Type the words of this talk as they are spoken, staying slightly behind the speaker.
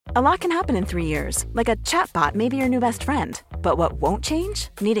A lot can happen in 3 years, like a chatbot may be your new best friend. But what won't change?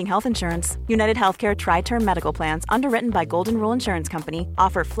 Needing health insurance. United Healthcare Tri-Term Medical Plans, underwritten by Golden Rule Insurance Company,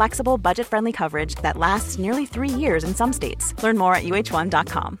 offer flexible, budget-friendly coverage that lasts nearly 3 years in some states. Learn more at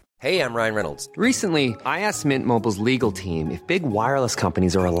uh1.com. Hey, I'm Ryan Reynolds. Recently, I asked Mint Mobile's legal team if big wireless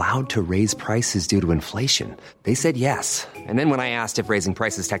companies are allowed to raise prices due to inflation. They said yes. And then when I asked if raising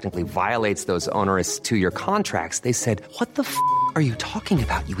prices technically violates those onerous two-year contracts, they said, "What the f*** are you talking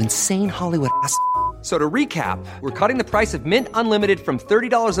about, you insane Hollywood ass?" So to recap, we're cutting the price of Mint Unlimited from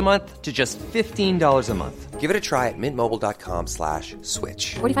 $30 a month to just $15 a month. Give it a try at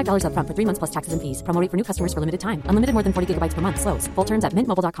mintmobile.com/switch. $45 up front for 3 months plus taxes and fees. Promo rate for new customers for limited time. Unlimited more than 40 gigabytes per month. Slows full terms at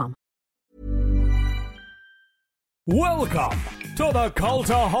mintmobile.com. Welcome to the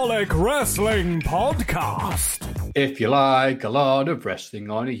Cultaholic Wrestling Podcast. If you like a lot of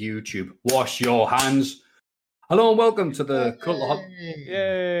wrestling on YouTube, wash your hands. Hello and welcome to the Cultaholic.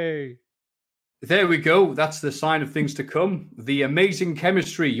 Yay! There we go. That's the sign of things to come. The amazing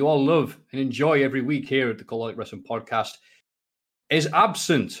chemistry you all love and enjoy every week here at the Cultaholic Wrestling Podcast is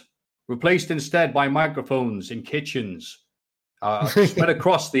absent, replaced instead by microphones in kitchens spread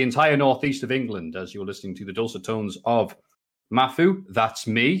across the entire northeast of England as you're listening to the dulcet tones of Mafu. That's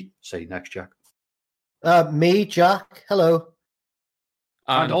me. Say next, Jack. Me, Jack. Hello.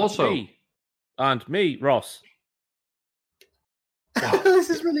 And also... me, Ross. Wow. This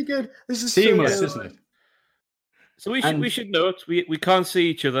is really good. This is seamless, so isn't it? So we should note we can't see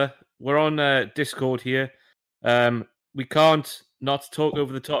each other. We're on Discord here. We can't not talk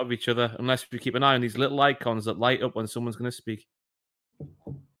over the top of each other unless we keep an eye on these little icons that light up when someone's going to speak.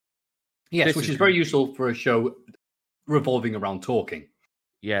 Yes, which is very useful for a show revolving around talking.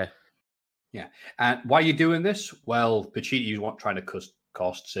 Yeah. Yeah. And why are you doing this? Well, Pachiti was trying to cut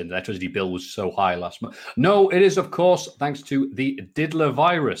costs and the electricity bill was so high last month. No, it is, of course, thanks to the diddler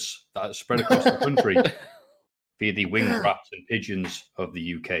virus that has spread across the country via the winged rats and pigeons of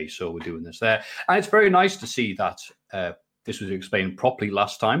the UK. So we're doing this there. And it's very nice to see that this was explained properly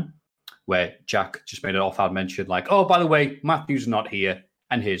last time, where Jack just made an offhand mention like, oh, by the way, Matthew's not here,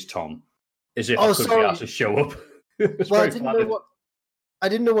 and here's Tom. As if I could be asked to show up. Well, I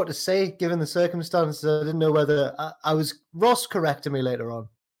didn't know what to say, given the circumstances. I didn't know whether I was... Ross corrected me later on.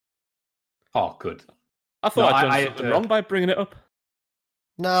 Oh, good. I thought I'd done something wrong by bringing it up.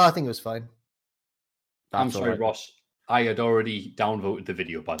 No, I think it was fine. I'm sorry, Ross. I had already downvoted the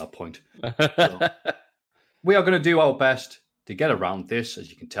video by that point. So, we are going to do our best to get around this, as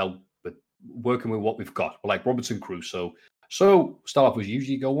you can tell, but working with what we've got. We're like Robinson Crusoe. So, start off as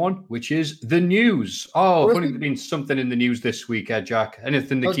usually go on, which is the news. Oh, there's only been something in the news this week, Jack.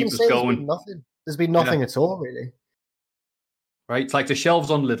 Anything to keep us going? There's been nothing at all, really. Right? It's like the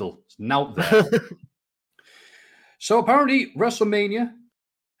shelves on Lidl. It's now there. So, apparently, WrestleMania,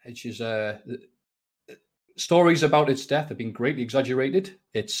 which is stories about its death have been greatly exaggerated.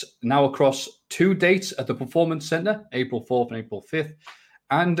 It's now across 2 dates at the Performance Center, April 4th and April 5th.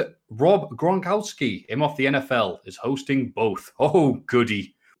 And Rob Gronkowski, him off the NFL, is hosting both. Oh,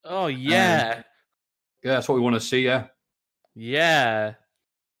 goody. Oh, yeah. Yeah, that's what we want to see, yeah. Yeah.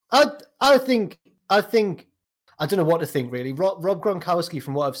 I think, I don't know what to think, really. Rob Gronkowski,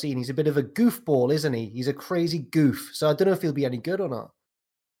 from what I've seen, he's a bit of a goofball, isn't he? He's a crazy goof. So I don't know if he'll be any good or not.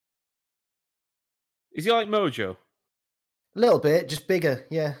 Is he like Mojo? A little bit, just bigger,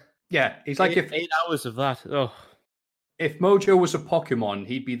 yeah. Yeah, he's like if 8 hours of that. Oh. If Mojo was a Pokemon,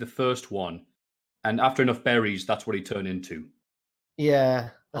 he'd be the first one. And after enough berries, that's what he turned into. Yeah,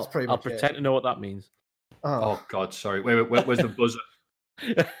 that's pretty much I'll pretend to know what that means. Oh God, sorry. Wait, where's the buzzer?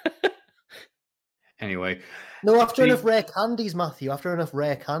 Anyway. No, after enough rare candies, Matthew. After enough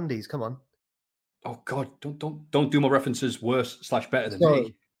rare candies, come on. Oh God, don't do my references worse / better than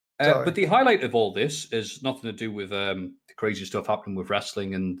me. But the highlight of all this is nothing to do with the crazy stuff happening with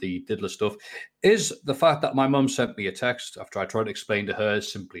wrestling and the diddler stuff, is the fact that my mum sent me a text after I tried to explain to her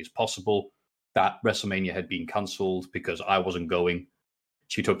as simply as possible that WrestleMania had been cancelled because I wasn't going.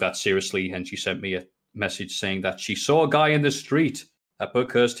 She took that seriously and she sent me a message saying that she saw a guy in the street at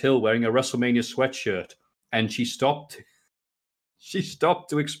Buckhurst Hill wearing a WrestleMania sweatshirt and she stopped. She stopped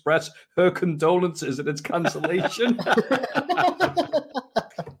to express her condolences at its cancellation.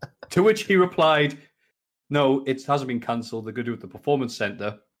 To which he replied, no, it hasn't been cancelled. They're going to do it at the Performance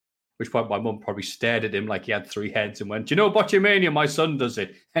Center. Which point my mum probably stared at him like he had 3 heads and went, you know, Botchamania, my son does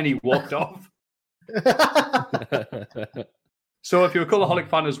it. And he walked off. So if you're a Cultaholic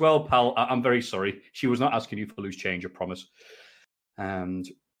fan as well, pal, I'm very sorry. She was not asking you for loose change, I promise. And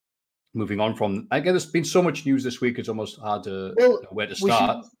moving on from, again, there's been so much news this week, it's almost hard to know where to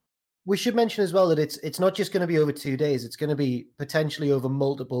start. We should mention as well that it's not just going to be over 2 days. It's going to be potentially over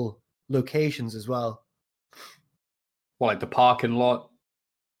multiple locations as well. Well, like the parking lot.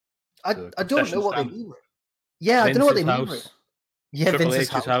 I don't know what they mean. Yeah, Vince's I don't know what they mean. Yeah, Vince's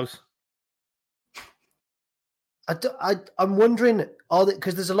house. I'm wondering,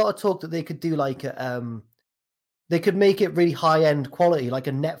 because there's a lot of talk that they could do like they could make it really high end quality, like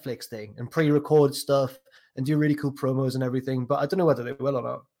a Netflix thing, and pre-record stuff and do really cool promos and everything. But I don't know whether they will or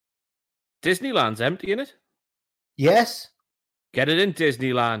not. Disneyland's empty, isn't it? Yes. Get it in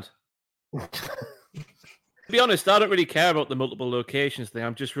Disneyland. To be honest, I don't really care about the multiple locations thing.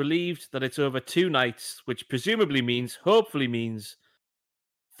 I'm just relieved that it's over 2 nights, which hopefully means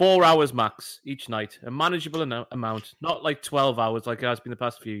 4 hours max each night. A manageable amount, not like 12 hours like it has been the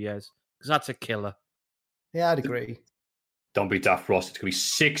past few years, because that's a killer. Yeah, I'd agree. Don't be daft, Ross. It's going to be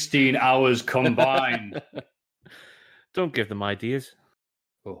 16 hours combined. Don't give them ideas.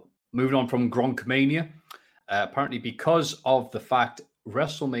 Oh. Moving on from Gronkmania. Apparently, because of the fact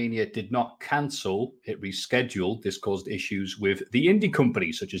WrestleMania did not cancel, it rescheduled. This caused issues with the indie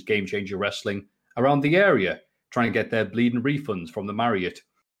companies, such as Game Changer Wrestling, around the area, trying to get their bleeding refunds from the Marriott,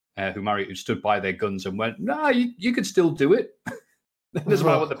 who stood by their guns and went, "Nah, you could still do it." That's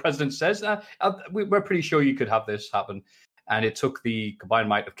what the president says. We're pretty sure you could have this happen. And it took the combined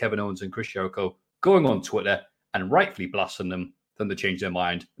might of Kevin Owens and Chris Jericho going on Twitter and rightfully blasting them. Then they changed their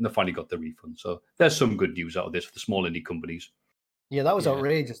mind and they finally got the refund. So there's some good news out of this for the small indie companies. Yeah, that was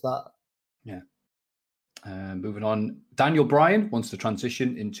outrageous, that. Yeah. Moving on, Daniel Bryan wants to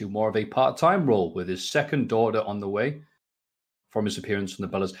transition into more of a part-time role with his second daughter on the way from his appearance in the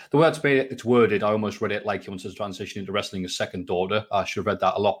Bellas. The way it's worded, I almost read it like he wants to transition into wrestling his second daughter. I should have read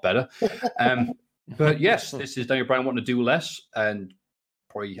that a lot better. But yes, this is Daniel Bryan wanting to do less and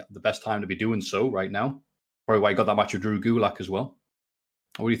probably the best time to be doing so right now. Probably why he got that match with Drew Gulak as well.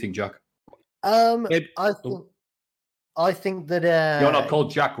 What do you think, Jack? I think that you're not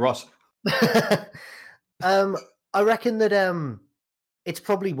called Jack Ross. I reckon that it's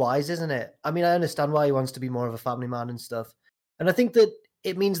probably wise, isn't it? I mean, I understand why he wants to be more of a family man and stuff, and I think that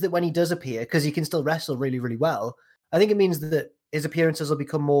it means that when he does appear, because he can still wrestle really, really well, I think it means that his appearances will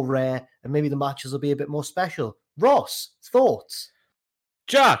become more rare and maybe the matches will be a bit more special. Ross, thoughts?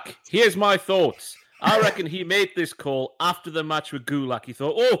 Jack, here's my thoughts. I reckon he made this call after the match with Gulak. He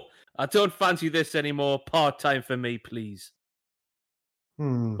thought, I don't fancy this anymore. Part-time for me, please.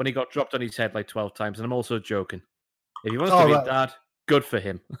 When he got dropped on his head like 12 times. And I'm also joking. If he wants to be a dad, good for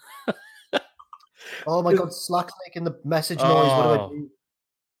him. Oh my God, Slack's making the message noise. What do I do?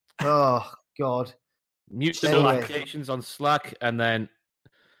 Oh, God. Mute the notifications on Slack and then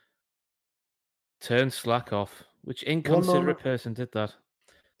turn Slack off. Which inconsiderate person did that?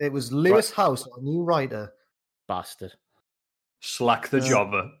 It was Lewis House, our new writer. Bastard. Slack the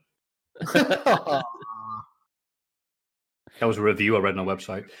jobber. That was a review I read on our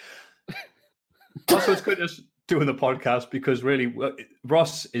website. Also, it's good just doing the podcast because really,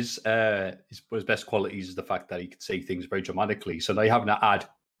 Ross is his best qualities is the fact that he can say things very dramatically. So they having to add,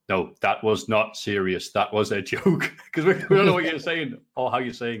 no, that was not serious. That was a joke because we don't know what you're saying or how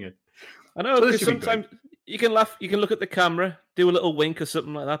you're saying it. I know because sometimes you can laugh, you can look at the camera, do a little wink or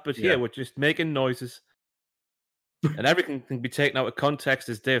something like that. But here we're just making noises. And everything can be taken out of context,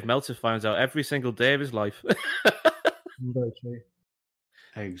 as Dave Meltzer finds out every single day of his life. Very true.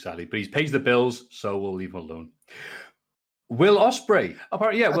 Exactly. But he pays the bills, so we'll leave him alone. Will Ospreay.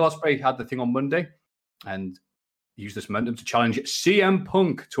 Apparently, Will Ospreay had the thing on Monday and used this momentum to challenge CM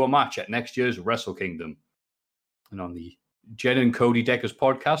Punk to a match at next year's Wrestle Kingdom. And on the Jen and Cody Deckers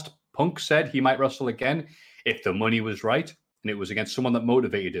podcast, Punk said he might wrestle again if the money was right, and it was against someone that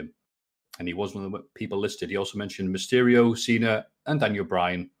motivated him. And he was one of the people listed. He also mentioned Mysterio, Cena, and Daniel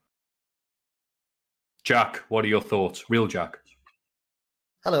Bryan. Jack, what are your thoughts? Real Jack.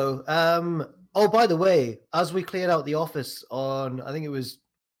 Hello. Oh, by the way, as we cleared out the office on, I think it was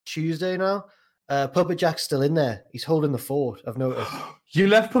Tuesday now, Puppet Jack's still in there. He's holding the fort, I've noticed. You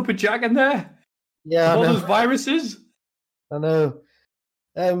left Puppet Jack in there? Yeah, all those viruses? I know.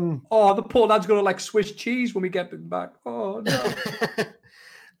 The poor lad's going to like Swiss cheese when we get him back. Oh, no.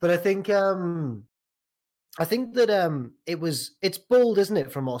 But I think that it's bold, isn't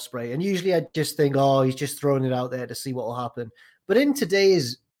it, from Ospreay? And usually I just think, he's just throwing it out there to see what will happen. But in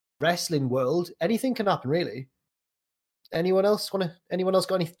today's wrestling world, anything can happen, really. Anyone else got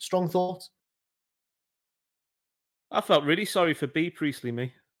any strong thoughts? I felt really sorry for Bea Priestley,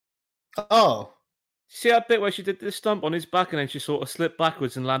 me. Oh. See that bit where she did the stomp on his back and then she sort of slipped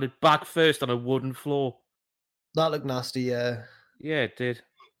backwards and landed back first on a wooden floor? That looked nasty, yeah. Yeah, it did.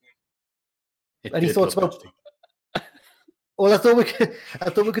 Any thoughts about... Well, I thought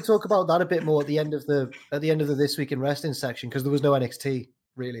we could talk about that a bit more at the end of the This Week in Wrestling section, because there was no NXT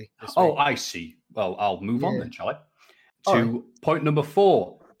really. Oh, I see. Well, I'll move on then, shall I? To point number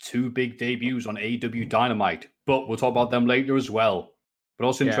 4, 2 big debuts on AEW Dynamite, but we'll talk about them later as well. But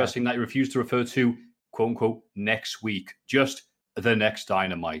also interesting that you refuse to refer to quote unquote next week, just the next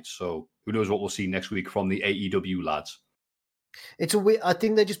Dynamite. So who knows what we'll see next week from the AEW lads. I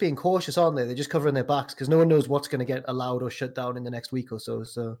think they're just being cautious, aren't they? They're just covering their backs because no one knows what's going to get allowed or shut down in the next week or so.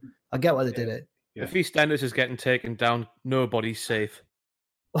 So I get why they did it. Yeah. If EastEnders is getting taken down, nobody's safe.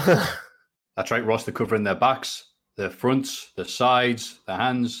 That's right, Ross. They're covering their backs, their fronts, their sides, their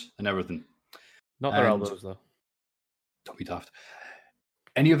hands, and everything. Not their elbows, though. Don't be daft.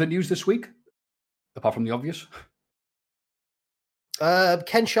 Any other news this week, apart from the obvious?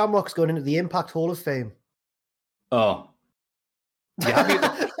 Ken Shamrock's going into the Impact Hall of Fame. Oh. You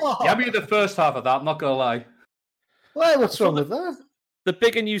had me at the first half of that, I'm not going to lie. Well, what's wrong with that? The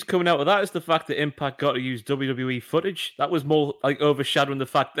bigger news coming out of that is the fact that Impact got to use WWE footage. That was more like overshadowing the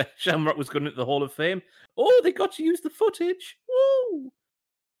fact that Shamrock was going into the Hall of Fame. Oh, they got to use the footage. Woo!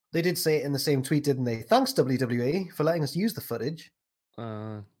 They did say it in the same tweet, didn't they? Thanks, WWE, for letting us use the footage.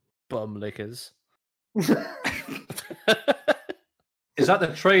 Bum lickers. Is that the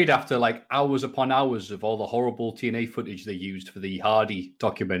trade after like hours upon hours of all the horrible TNA footage they used for the Hardy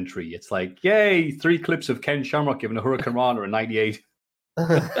documentary? It's like, yay, 3 clips of Ken Shamrock giving a Hurricane Rana in 98.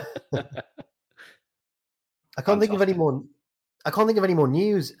 I can't think of any more. I can't think of any more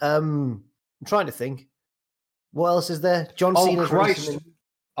news. I'm trying to think. What else is there? John Cena's Christ. racing.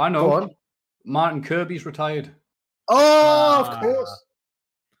 I know. Martin Kirby's retired. Oh, of course.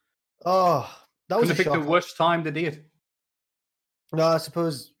 Oh, that was a shock. The worst time they did. No, I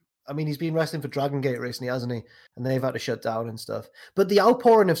suppose. I mean, he's been wrestling for Dragon Gate recently, hasn't he? And they've had to shut down and stuff. But the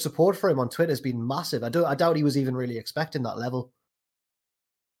outpouring of support for him on Twitter has been massive. I doubt he was even really expecting that level.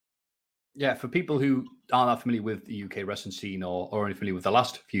 Yeah, for people who aren't that familiar with the UK wrestling scene or familiar with the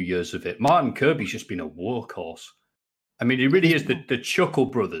last few years of it, Martin Kirby's just been a workhorse. I mean, he really is the Chuckle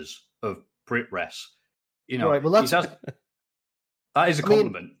Brothers of Brit Rest. You know, right, well, that is a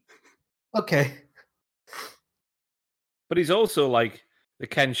compliment. Okay. But he's also like the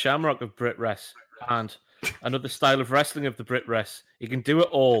Ken Shamrock of Brit Rest and another style of wrestling of the Brit Rest. He can do it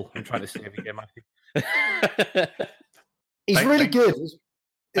all. I'm trying to save you, Matthew. He's really good.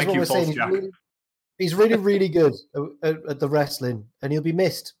 Thank you, False Jack. He's really, really good at the wrestling, and he'll be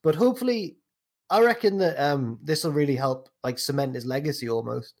missed. But hopefully, I reckon that this will really help, like, cement his legacy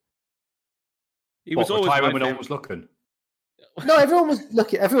almost. He was always retiring when no one was looking. No, everyone was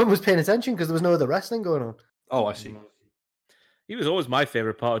looking. Everyone was paying attention because there was no other wrestling going on. Oh, I see. He was always my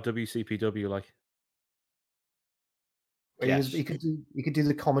favorite part of WCPW. Like, yes. He could do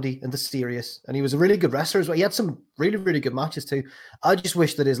the comedy and the serious, and he was a really good wrestler as well. He had some really, really good matches too. I just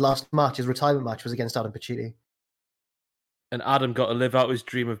wish that his retirement match, was against Adam Pacitti. And Adam got to live out his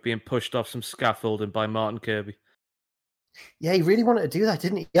dream of being pushed off some scaffolding by Martin Kirby. Yeah, he really wanted to do that,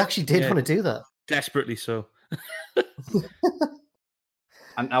 didn't he? He actually did want to do that. Desperately so.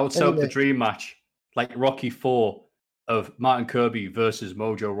 And I would set up the dream match, like Rocky IV, of Martin Kirby versus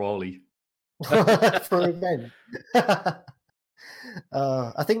Mojo Rawley. For revenge.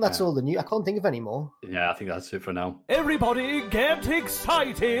 I think that's all the new. I can't think of any more. Yeah, I think that's it for now. Everybody get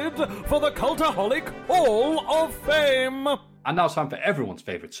excited for the Cultaholic Hall of Fame. And now it's time for everyone's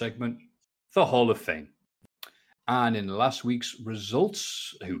favourite segment, the Hall of Fame. And in last week's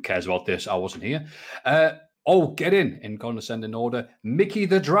results, who cares about this? I wasn't here. Get in condescending order. Mickey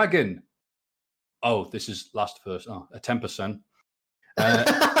the Dragon. Oh, this is last first. Oh, a 10%.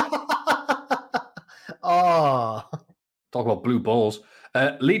 Oh. Talk about blue balls.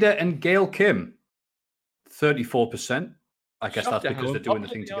 Leader and Gail Kim, 34%. I guess that's because they're doing the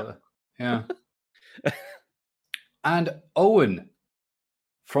thing together. Yeah. And Owen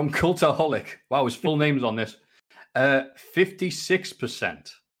from Cultaholic. Wow, his full name's on this.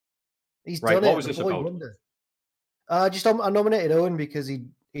 56%. He's done it. What was this about? I nominated Owen because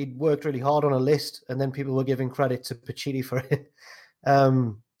he'd worked really hard on a list, and then people were giving credit to Pacitti for it.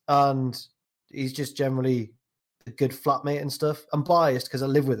 And he's just generally a good flatmate and stuff. I'm biased because I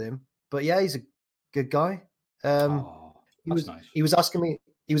live with him, but yeah, he's a good guy. Nice. He was asking me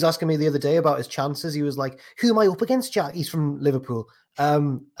the other day about his chances. He was like, "Who am I up against, Jack?" He's from Liverpool,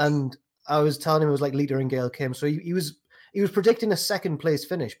 and I was telling him it was like Leader and Gail Kim. So he was predicting a second place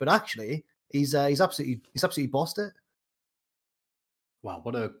finish, but actually he's absolutely bossed it. Wow,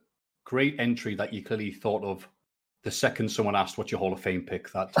 what a great entry that you clearly thought of the second someone asked what's your Hall of Fame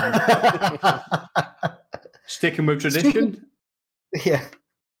pick that time. Sticking with tradition. Yeah.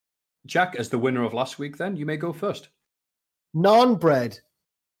 Jack, as the winner of last week, then, you may go first. Naan bread.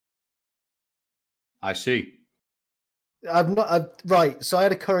 I see. Right. So I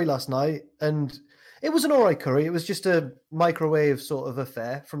had a curry last night, and it was an alright curry. It was just a microwave sort of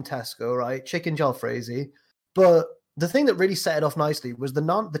affair from Tesco, right? Chicken jalfrezi. But the thing that really set it off nicely was the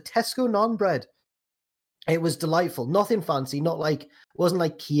Tesco naan bread. It was delightful. Nothing fancy. It wasn't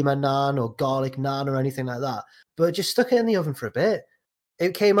like keema naan or garlic naan or anything like that. But just stuck it in the oven for a bit.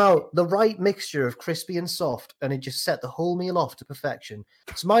 It came out the right mixture of crispy and soft, and it just set the whole meal off to perfection.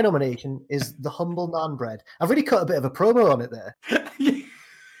 So my nomination is the humble naan bread. I've really cut a bit of a promo on it there.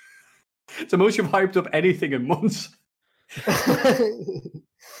 It's the most you've hyped up anything in months. I think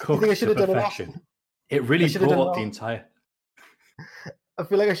I should have done an Austin. It really brought the entire... I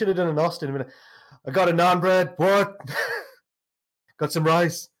feel like I should have done an Austin. I got a naan bread. What? Got some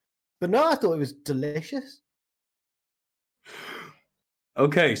rice. But no, I thought it was delicious.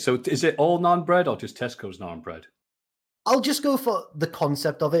 Okay, so is it all naan bread or just Tesco's naan bread? I'll just go for the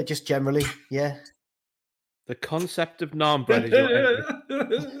concept of it, just generally. Yeah. The concept of naan bread is your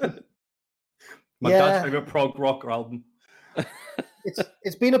My dad's favorite prog rock album.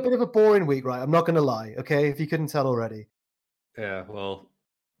 It's been a bit of a boring week, right? I'm not going to lie, okay? If you couldn't tell already. Yeah, well,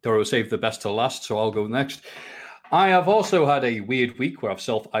 Doro saved the best to last, so I'll go next. I have also had a weird week where I've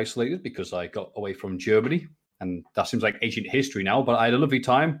self-isolated because I got away from Germany. And that seems like ancient history now, but I had a lovely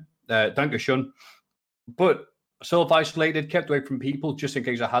time. Dankeschön. But self-isolated, kept away from people just in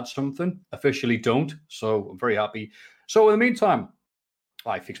case I had something. Officially don't, so I'm very happy. So in the meantime,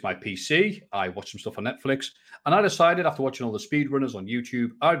 I fixed my PC, I watched some stuff on Netflix, and I decided after watching all the speedrunners on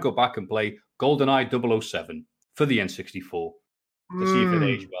YouTube, I'd go back and play GoldenEye 007 for the N64 to see if it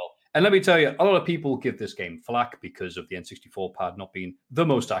aged well. And let me tell you, a lot of people give this game flack because of the N64 pad not being the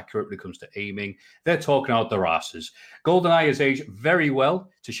most accurate when it comes to aiming. They're talking out their asses. GoldenEye has aged very well.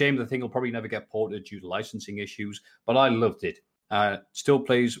 It's a shame the thing will probably never get ported due to licensing issues, but I loved it. Still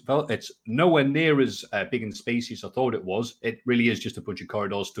plays well. It's nowhere near as big and spacey as I thought it was. It really is just a bunch of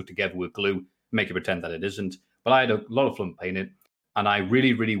corridors stuck together with glue, make you pretend that it isn't. But I had a lot of fun playing it, and I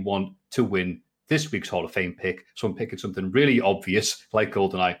really, really want to win this week's Hall of Fame pick, so I'm picking something really obvious like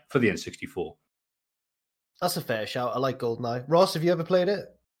GoldenEye for the N64. That's a fair shout. I like GoldenEye. Ross, have you ever played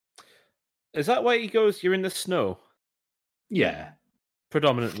it? Is that why he goes, you're in the snow? Yeah.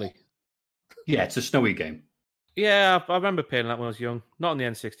 Predominantly. Yeah, it's a snowy game. Yeah, I remember playing that when I was young. Not on the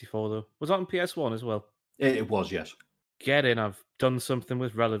N64, though. Was that on PS1 as well? It was, yes. Get in. I've done something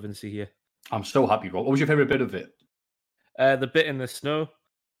with relevancy here. I'm so happy, Rob. What was your favourite bit of it? The bit in the snow.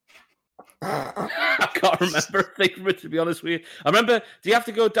 I can't remember a thing from it, to be honest with you. I remember, do you have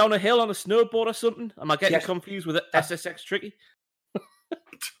to go down a hill on a snowboard or something? Am I getting confused with SSX Tricky?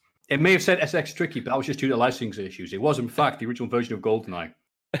 It may have said SSX Tricky, but that was just due to licensing issues. It was, in fact, the original version of GoldenEye.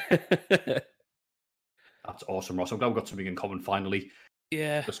 That's awesome, Ross. I'm glad we've got something in common finally.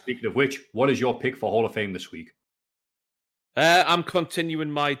 Yeah. So speaking of which, what is your pick for Hall of Fame this week? I'm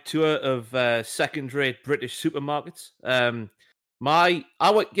continuing my tour of second-rate British supermarkets. The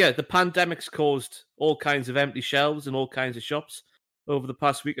pandemic's caused all kinds of empty shelves in all kinds of shops over the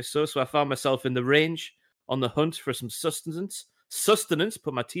past week or so. So I found myself in the range on the hunt for some sustenance,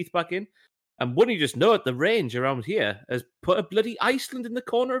 put my teeth back in. And wouldn't you just know it, the range around here has put a bloody Iceland in the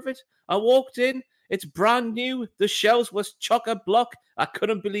corner of it. I walked in, it's brand new. The shelves was chock-a-block. I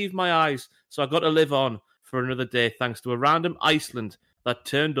couldn't believe my eyes. So I got to live on for another day thanks to a random Iceland that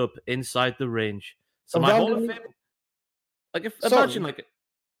turned up inside the range. So my Hall of Fame... Imagine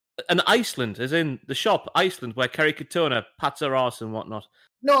an Iceland, as in the shop Iceland, where Kerry Katona pats her arse and whatnot.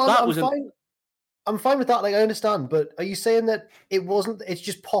 No, I'm fine. I'm fine with that. Like, I understand, but are you saying that it wasn't? It's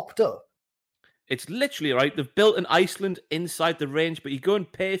just popped up. It's literally right. They've built an Iceland inside the range, but you go and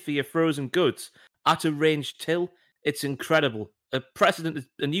pay for your frozen goods at a range till. It's incredible. A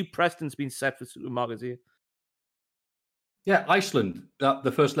new precedent's been set for supermarkets here. Yeah, Iceland,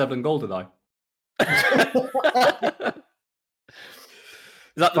 the first level in GoldenEye.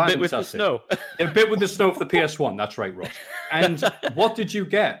 Is that the bit with the snow? The bit with the snow for the PS1. That's right, Ross. And what did you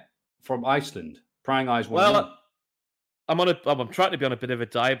get from Iceland? Prying Eyes 1. Well, I'm trying to be on a bit of a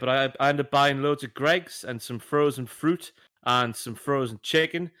diet, but I ended up buying loads of Greggs and some frozen fruit and some frozen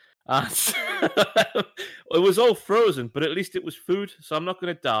chicken. And it was all frozen, but at least it was food, so I'm not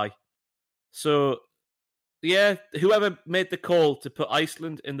going to die. So, yeah, whoever made the call to put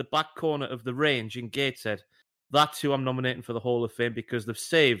Iceland in the back corner of the range in Gateshead, that's who I'm nominating for the Hall of Fame because they've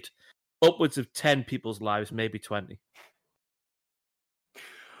saved upwards of 10 people's lives, maybe 20.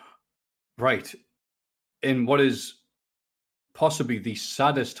 Right. In what is possibly the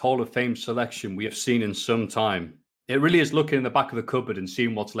saddest Hall of Fame selection we have seen in some time, It really is looking in the back of the cupboard and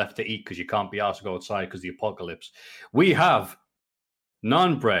seeing what's left to eat because you can't be asked to go outside because of the apocalypse. We have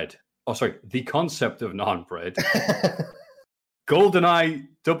naan bread. Oh, sorry, the concept of naan bread. GoldenEye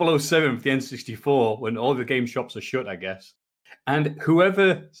 007 for the N64 when all the game shops are shut, I guess. And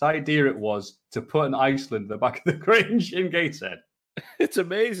whoever's idea it was to put an Iceland in the back of the Grange in Gateshead. It's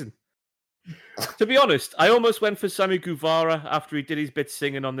amazing. To be honest, I almost went for Sammy Guevara after he did his bit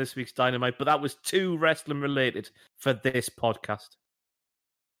singing on this week's Dynamite, but that was too wrestling related for this podcast.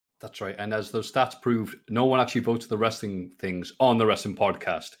 That's right. And as those stats proved, no one actually votes the wrestling things on the wrestling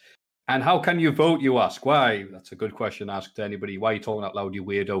podcast. And how can you vote, you ask? Why? That's a good question asked to anybody. Why are you talking out loud, you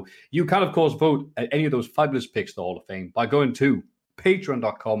weirdo? You can, of course, vote at any of those fabulous picks to the Hall of Fame by going to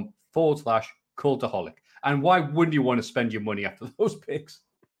patreon.com/Cultaholic. And why wouldn't you want to spend your money after those picks?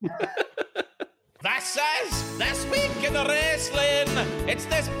 This is This Week in the Wrestling. It's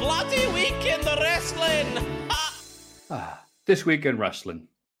this bloody week in the wrestling. This week in wrestling.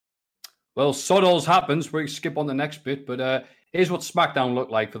 Well, sod all's happens. We skip on the next bit, but here's what SmackDown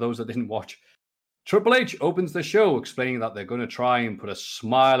looked like for those that didn't watch. Triple H opens the show explaining that they're going to try and put a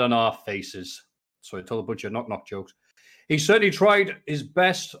smile on our faces. So I told a bunch of knock-knock jokes. He certainly tried his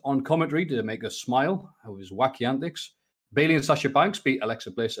best on commentary to make us smile with his wacky antics. Bayley and Sasha Banks beat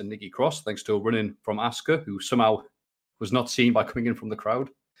Alexa Bliss and Nikki Cross thanks to a run-in from Asuka, who somehow was not seen by coming in from the crowd.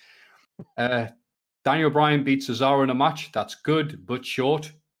 Daniel Bryan beat Cesaro in a match. That's good, but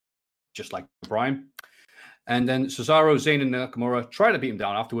short, just like Bryan. And then Cesaro, Zayn, and Nakamura try to beat him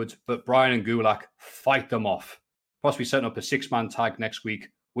down afterwards, but Bryan and Gulak fight them off. Possibly setting up a 6-man tag next week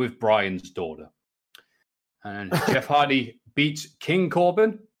with Bryan's daughter. And Jeff Hardy beats King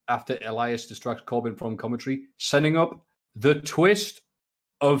Corbin after Elias distracts Corbin from commentary, setting up the Twist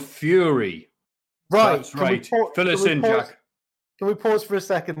of Fury. Right. That's right. Fill us in, Jack. Can we pause for a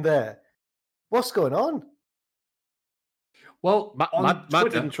second there? What's going on? Well, Matt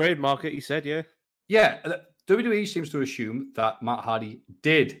didn't trademark it, he said, yeah. Yeah, WWE seems to assume that Matt Hardy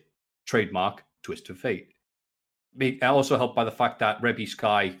did trademark Twist of Fate. Also helped by the fact that Rebby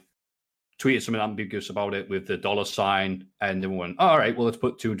Sky tweeted something ambiguous about it with the $sign, and then went, all right, well, let's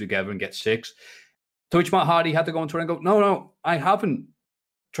put two together and get 6. To which Matt Hardy had to go on Twitter and go, no, I haven't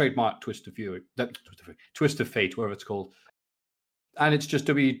trademarked Twist of Fate, whatever it's called. And it's just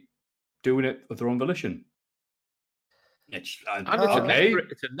WWE doing it of their own volition. It's a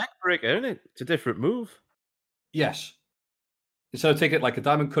neck breaker, isn't it? It's a different move. Yes. Instead of taking it like a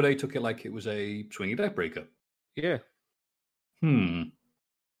diamond cutter, he took it like it was a swinging neck breaker. Yeah. Very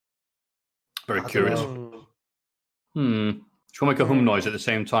curious. Should we make a hum noise at the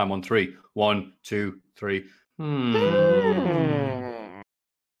same time on 3? 1, 2, 3.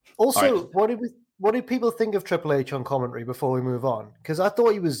 Also, right. What did people think of Triple H on commentary before we move on? Because I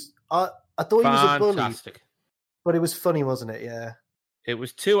thought he was I thought he was a bully. But it was funny, wasn't it? Yeah. It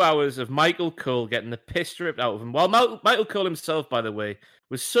was 2 hours of Michael Cole getting the piss stripped out of him. While Michael Cole himself, by the way,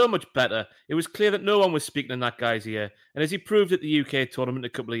 was so much better. It was clear that no one was speaking in that guy's ear. And as he proved at the UK tournament a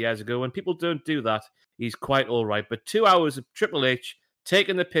couple of years ago, when people don't do that, he's quite all right. But 2 hours of Triple H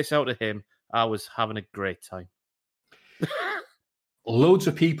taking the piss out of him, I was having a great time. Loads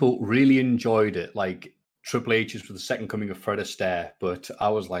of people really enjoyed it. Like, Triple H is for the second coming of Fred Astaire, but I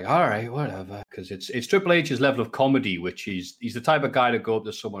was like, all right, whatever, because it's Triple H's level of comedy, which he's the type of guy to go up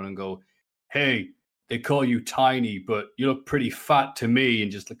to someone and go, hey, they call you tiny, but you look pretty fat to me,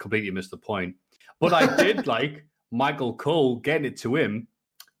 and just completely miss the point. But I did like Michael Cole getting it to him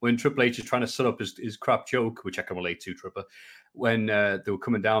when Triple H is trying to set up his crap joke, which I can relate to, Tripper, when they were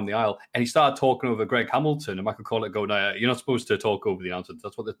coming down the aisle, and he started talking over Greg Hamilton, and Michael Cole go, no, you're not supposed to talk over the announcer.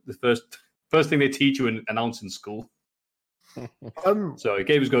 That's what the first thing they teach you in announcing school. So he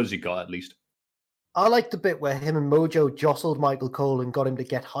gave as good as he got, at least. I liked the bit where him and Mojo jostled Michael Cole and got him to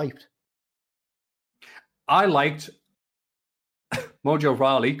get hyped. I liked Mojo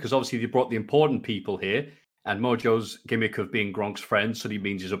Rawley, because obviously they brought the important people here, and Mojo's gimmick of being Gronk's friend, so he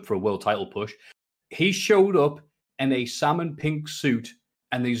means he's up for a world title push. He showed up in a salmon pink suit,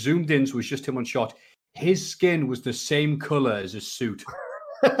 and they zoomed in, so it was just him on shot. His skin was the same color as his suit.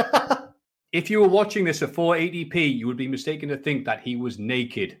 If you were watching this at 480p, you would be mistaken to think that he was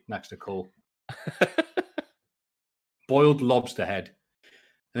naked next to Cole. Boiled lobster head.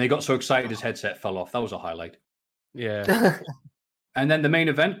 And they got so excited his headset fell off. That was a highlight. Yeah. And then the main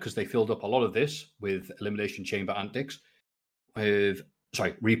event, because they filled up a lot of this with Elimination Chamber antics,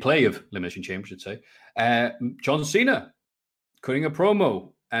 replay of Elimination Chamber, I should say. John Cena cutting a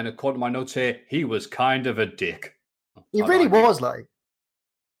promo. And according to my notes here, he was kind of a dick. He really was like.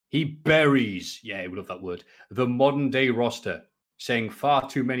 He buries, we love that word, the modern day roster, saying far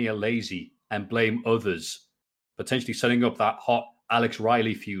too many are lazy and blame others potentially setting up that hot Alex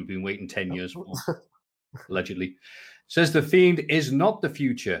Riley feud been waiting 10 years for, allegedly. Says The Fiend is not the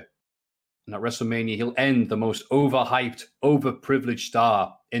future. And at WrestleMania, he'll end the most overhyped, overprivileged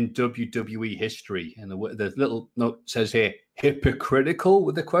star in WWE history. And the little note says here, hypocritical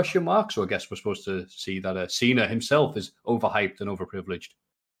with the question mark. So I guess we're supposed to see that Cena himself is overhyped and overprivileged.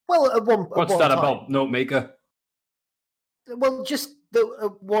 Well, what's that about, note maker? Well, just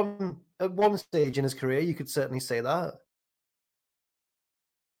at one stage in his career, you could certainly say that.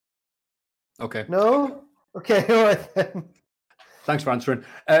 Okay. No? Okay, all right then. Thanks for answering.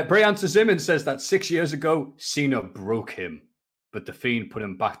 Brian Simmons says that 6 years ago, Cena broke him, but The Fiend put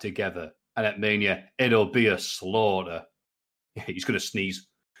him back together. And at Mania, it'll be a slaughter. He's going to sneeze.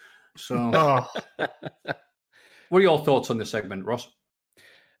 So, what are your thoughts on this segment, Ross?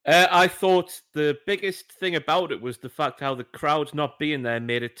 I thought the biggest thing about it was the fact how the crowd not being there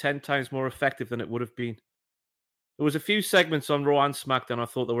made it 10 times more effective than it would have been. There was a few segments on Raw and SmackDown I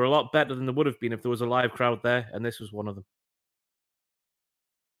thought that were a lot better than they would have been if there was a live crowd there, and this was one of them.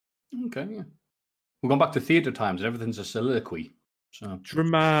 Okay, yeah. We're going back to theatre times and everything's a soliloquy. So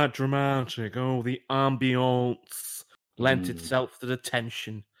Dramatic. Oh, the ambience lent itself to the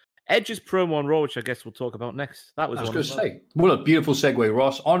tension. Edge's promo on Raw, which I guess we'll talk about next. That was I was going to say. What a beautiful segue,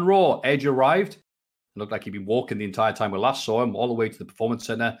 Ross. On Raw, Edge arrived. It looked like he'd been walking the entire time we last saw him, all the way to the Performance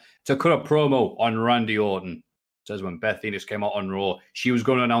Center to cut a promo on Randy Orton. It says when Beth Phoenix came out on Raw, she was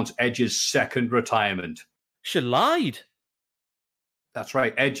going to announce Edge's second retirement. She lied. That's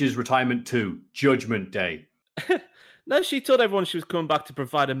right. Edge's retirement too. Judgment Day. No, she told everyone she was coming back to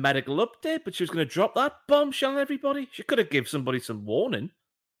provide a medical update, but she was going to drop that bombshell on everybody. She could have given somebody some warning.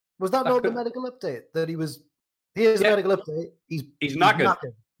 Was that not the medical update? That here's a medical update. He's knackered.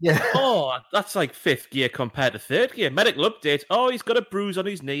 Yeah. Oh, that's like fifth gear compared to third gear. Medical update. Oh, he's got a bruise on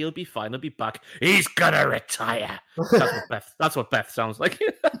his knee. He'll be fine. He'll be back. He's gonna retire. That's what Beth sounds like.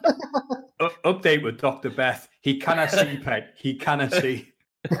 Update with Dr. Beth. He cannot see, Pet. He cannot see.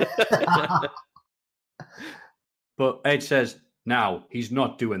 But Edge says, now, he's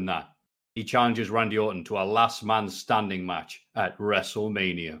not doing that. He challenges Randy Orton to a last man standing match at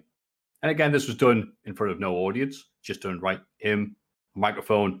WrestleMania. And again, this was done in front of no audience. Just done right. Him, a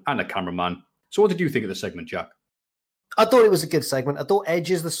microphone, and a cameraman. So what did you think of the segment, Jack? I thought it was a good segment. I thought Edge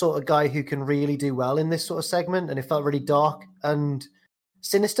is the sort of guy who can really do well in this sort of segment. And it felt really dark and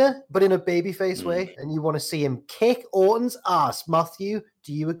sinister, but in a babyface way. And you want to see him kick Orton's ass. Matthew,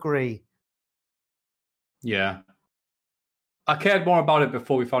 do you agree? Yeah. I cared more about it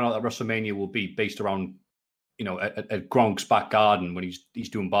before we found out that WrestleMania will be based around, at Gronk's back garden when he's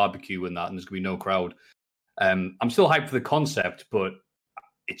doing barbecue and that, and there's going to be no crowd. I'm still hyped for the concept, but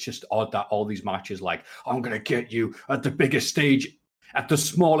it's just odd that all these matches, like, I'm going to get you at the biggest stage, at the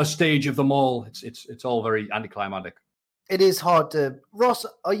smallest stage of them all. It's all very anticlimactic. It is hard to... Ross,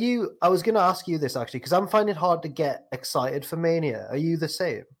 I was going to ask you this, actually, because I'm finding it hard to get excited for Mania. Are you the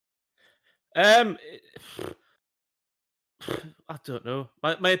same? I don't know.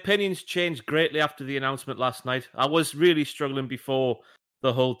 My opinions changed greatly after the announcement last night. I was really struggling before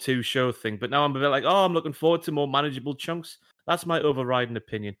the whole 2-show thing, but now I'm a bit like, I'm looking forward to more manageable chunks. That's my overriding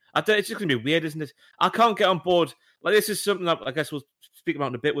opinion. It's just going to be weird, isn't it? I can't get on board. Like, this is something that I guess we'll speak about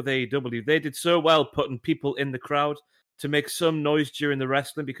in a bit with AEW. They did so well putting people in the crowd to make some noise during the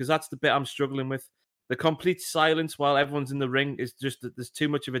wrestling, because that's the bit I'm struggling with. The complete silence while everyone's in the ring is just that there's too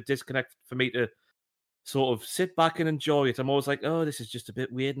much of a disconnect for me to sort of sit back and enjoy it. I'm always like, this is just a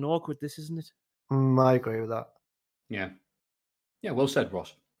bit weird and awkward, this, isn't it? I agree with that. Yeah. Yeah, well said,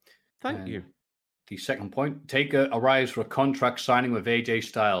 Ross. Thank you. The second point, Taker arrives for a contract signing with AJ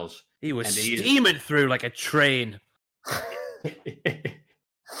Styles. He was steaming through like a train.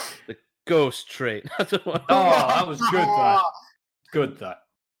 The ghost train. That was good, that. Good, that.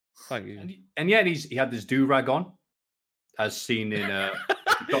 Thank you. And yet he had this do-rag on, as seen in a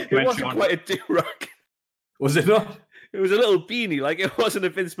documentary. It wasn't quite a do-rag. Was it not? It was a little beanie, like it wasn't a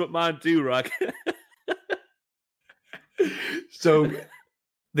Vince McMahon do-rag. So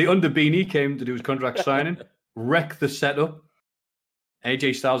the under beanie came to do his contract signing, wrecked the setup.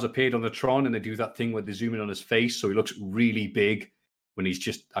 AJ Styles appeared on the Tron, and they do that thing where they zoom in on his face, so he looks really big when he's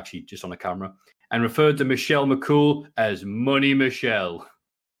just on the camera, and referred to Michelle McCool as Money Michelle.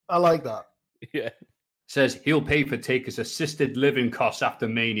 I like that. Yeah. Says he'll pay for Taker's assisted living costs after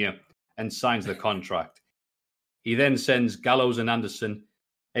Mania, and signs the contract. He then sends Gallows and Anderson,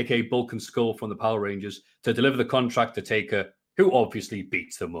 aka Bulk and Skull from the Power Rangers, to deliver the contract to Taker, who obviously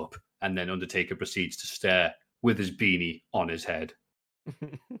beats them up, and then Undertaker proceeds to stare with his beanie on his head.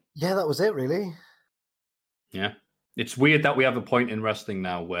 Yeah, that was it, really. Yeah. It's weird that we have a point in wrestling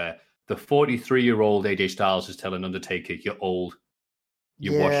now where the 43-year-old AJ Styles is telling Undertaker, "You're old.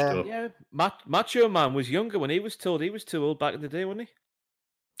 You're washed up." Yeah, Macho Man was younger when he was told he was too old back in the day, wasn't he?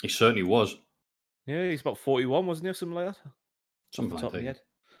 He certainly was. Yeah, he's about 41, wasn't he, or something like that? Something like that.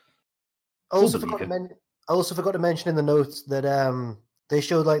 I also forgot to mention in the notes that they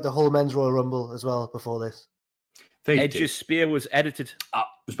showed like the whole men's Royal Rumble as well before this. Edge's spear was edited. I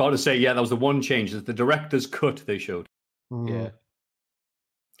was about to say, yeah, that was the one change. The director's cut they showed. Yeah.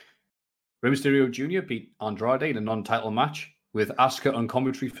 Rey Mysterio Jr. beat Andrade in a non-title match with Asuka on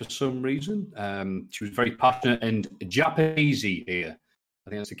commentary for some reason. She was very passionate and Japanesey here. I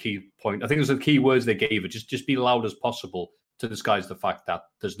think that's the key point. I think those are the key words they gave her. Just be loud as possible to disguise the fact that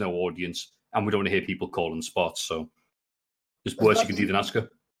there's no audience and we don't want to hear people calling spots. So just worse you can do than Asuka.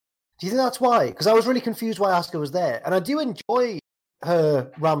 Do you think that's why? Because I was really confused why Asuka was there. And I do enjoy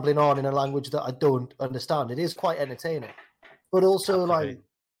her rambling on in a language that I don't understand. It is quite entertaining. But also,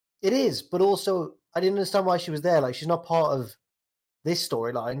 it is. But also, I didn't understand why she was there. Like, she's not part of this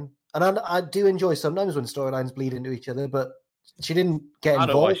storyline. And I do enjoy sometimes when storylines bleed into each other, but she didn't get involved.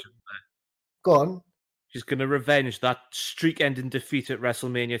 I know why she was there. Go on. She's going to revenge that streak-ending defeat at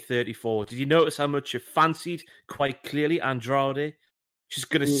WrestleMania 34. Did you notice how much she fancied, quite clearly, Andrade? She's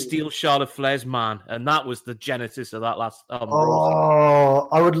going to steal Charlotte Flair's man, and that was the genesis of that last. I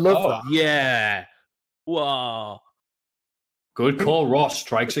would love that. Yeah. Whoa. Good call, Ross.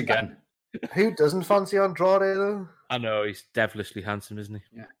 Strikes again. Who doesn't fancy Andrade, though? I know, he's devilishly handsome, isn't he?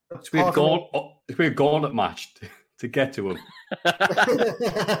 Yeah. It's been a gauntlet match to get to him.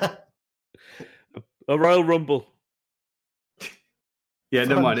 A Royal Rumble. Yeah,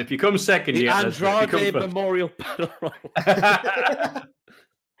 never mind. If you come second, the Andrade Memorial Battle Royal.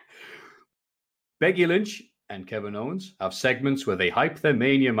 Becky Lynch and Kevin Owens have segments where they hype their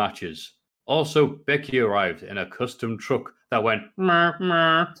Mania matches. Also, Becky arrived in a custom truck that went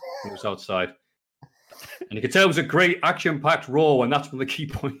it was outside. And you could tell it was a great action-packed Raw, and that's one of the key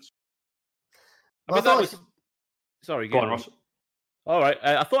points. Sorry, go on, Ross. All right,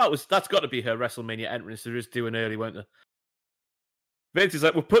 I thought that's got to be her WrestleMania entrance. They're just doing early, weren't they? Vince is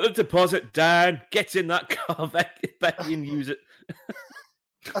like, we'll put the deposit down, get in that car, Becky, and use it.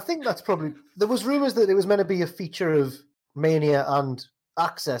 I think that's probably... There was rumours that it was meant to be a feature of Mania and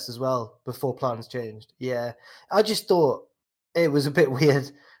Access as well before plans changed. Yeah. I just thought it was a bit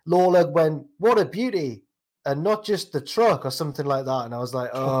weird. Lawler went, what a beauty, and not just the truck or something like that. And I was like,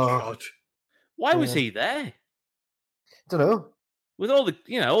 oh God. Why was he there? Don't know. With all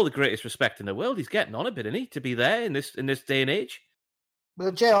the greatest respect in the world, he's getting on a bit, isn't he, to be there in this day and age?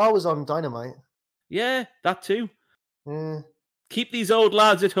 Well, JR was on Dynamite. Yeah, that too. Yeah. Keep these old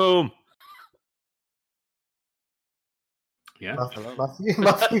lads at home. Yeah.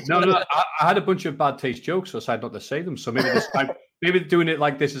 Matthew. No. I had a bunch of bad taste jokes, so I decided not to say them. So maybe this time, maybe doing it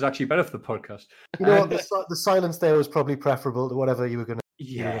like this is actually better for the podcast. You know what? The silence there was probably preferable to whatever you were going to.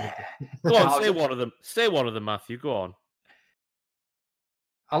 Yeah. Go on, say one of them. Say one of them, Matthew. Go on.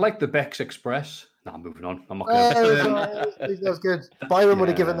 I like the Bex Express. No, I'm moving on. I'm not going to. That was good. Byron would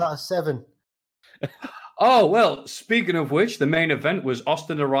have given that a 7. Oh, well, speaking of which, the main event was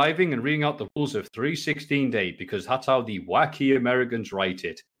Austin arriving and reading out the rules of 316 Day, because that's how the wacky Americans write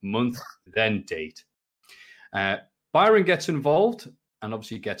it. Month, then date. Byron gets involved and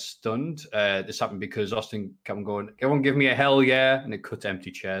obviously gets stunned. This happened because Austin kept going, everyone give me a hell yeah, and it cut to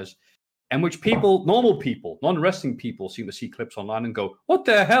empty chairs. And which people, normal people, non-wrestling people, seem to see clips online and go, what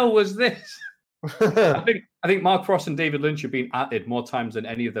the hell was this? I think Mark Frost and David Lynch have been at it more times than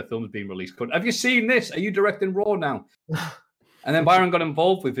any of their films being released. Have you seen this? Are you directing Raw now? And then Byron got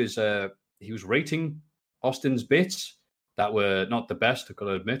involved with his, he was rating Austin's bits that were not the best, I've got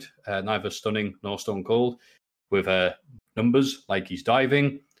to admit, neither stunning nor stone cold, with numbers like he's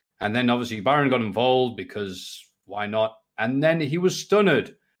diving. And then obviously Byron got involved because why not? And then he was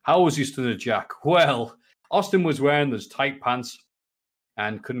stunned. How was he stunned, Jack? Well, Austin was wearing those tight pants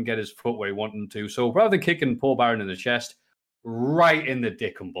and couldn't get his foot where he wanted him to. So rather than kicking Paul Byron in the chest, right in the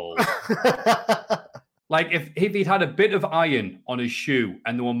dick and balls. Like if he'd had a bit of iron on his shoe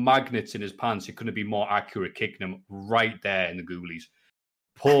and there were magnets in his pants, it couldn't be more accurate, kicking him right there in the goolies.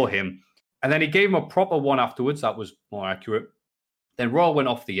 Poor him. And then he gave him a proper one afterwards that was more accurate. Then Raw went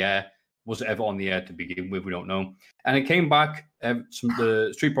off the air. Was it ever on the air to begin with? We don't know. And it came back. The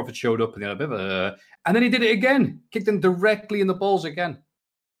Street Profits showed up and they had a bit of and then he did it again. Kicked him directly in the balls again.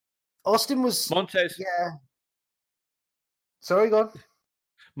 Austin was... Montez. Yeah. Sorry, go on.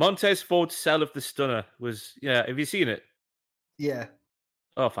 Montez Ford's sell of the stunner was... Yeah, have you seen it? Yeah.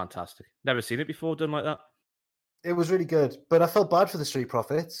 Oh, fantastic. Never seen it before done like that. It was really good. But I felt bad for the Street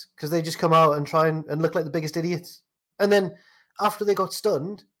Profits because they just come out and try and look like the biggest idiots. And then after they got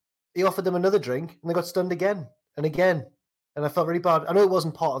stunned, he offered them another drink, and they got stunned again and again. And I felt really bad. I know it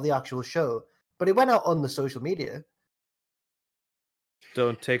wasn't part of the actual show, but it went out on the social media.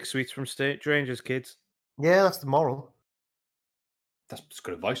 Don't take sweets from strangers, kids. Yeah, that's the moral. That's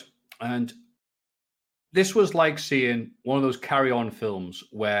good advice. And this was like seeing one of those carry-on films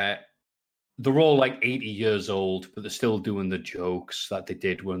where they're all like 80 years old, but they're still doing the jokes that they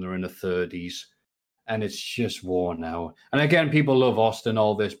did when they're in their 30s. And it's just worn out. And again, people love Austin,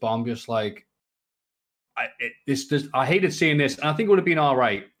 all this, but I'm just like, I hated seeing this. And I think it would have been all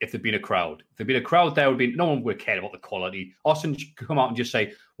right if there'd been a crowd. If there'd been a crowd, there would be no one would care about the quality. Austin could come out and just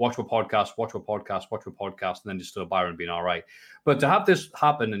say, watch my podcast, watch my podcast, watch my podcast, and then just stood by and being all right. But to have this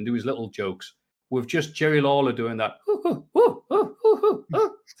happen and do his little jokes with just Jerry Lawler doing that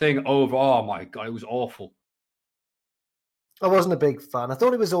thing over, oh my God, it was awful. I wasn't a big fan. I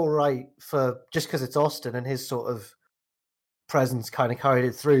thought it was all right for just because it's Austin and his sort of presence kind of carried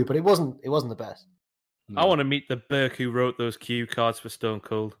it through, but it wasn't the best. I want to meet the Burke who wrote those cue cards for Stone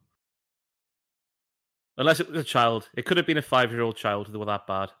Cold. Unless it was a child. It could have been a 5-year-old child if they were that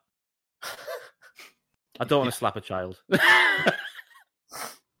bad. I don't want to slap a child.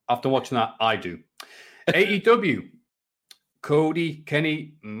 After watching that, I do. AEW. Cody,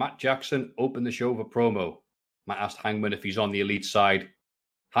 Kenny, Matt Jackson open the show for promo. Matt asked Hangman if he's on the elite side.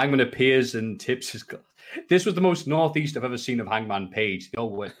 Hangman appears and tips his glass. This was the most Northeast I've ever seen of Hangman Page. They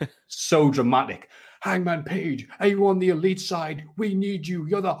all were so dramatic. Hangman Page, are you on the elite side? We need you.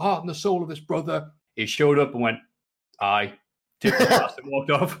 You're the heart and the soul of this, brother. He showed up and went, aye. Tipped his glass and walked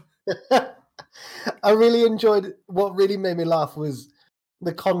off. I really enjoyed, what really made me laugh was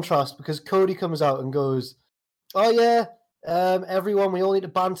the contrast, because Cody comes out and goes, oh yeah, everyone, we all need to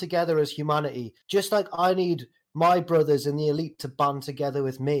band together as humanity, just like I need my brothers in the elite to band together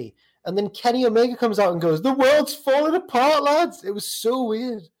with me. And then Kenny Omega comes out and goes, the world's falling apart, lads. It was so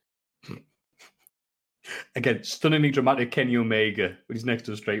weird. Again, stunningly dramatic Kenny Omega, when he's next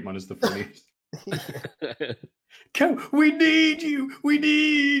to a straight man, is the funniest. We need you. We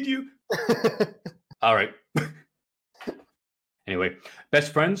need you. All right. Anyway,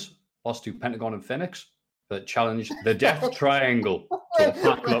 best friends lost to Pentagon and Phoenix that challenged the Death Triangle to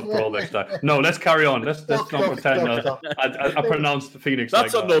buckle up for all this time. No, let's carry on. Let's not pretend I pronounced the Phoenix.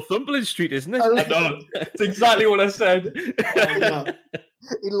 That's like on that. Northumberland Street, isn't it? I know. It's exactly what I said.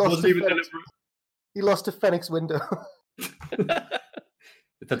 He lost to Phoenix Window.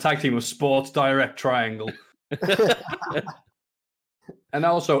 The tag team was Sports Direct Triangle. And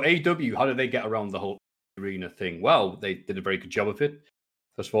also, AEW, how did they get around the whole arena thing? Well, they did a very good job of it.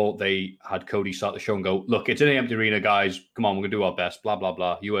 First of all, they had Cody start the show and go, look, it's an empty arena, guys. Come on, we're going to do our best. Blah, blah,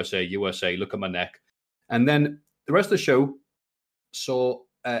 blah. USA, USA, look at my neck. And then the rest of the show saw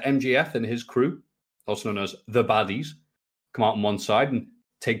MJF and his crew, also known as the Baddies, come out on one side and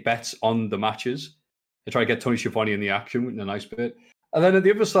take bets on the matches. They try to get Tony Schiavone in the action in a nice bit. And then at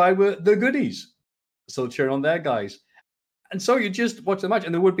the other side were the Goodies. So cheering on their guys. And so you just watch the match,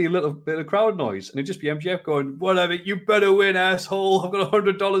 and there would be a little bit of crowd noise, and it'd just be MJF going, whatever, you better win, asshole. I've got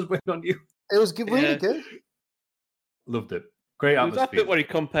 $100 win on you. It was really good. Loved it. Great atmosphere. Was that bit where he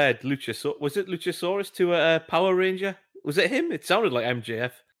compared was it Luchasaurus to a Power Ranger? Was it him? It sounded like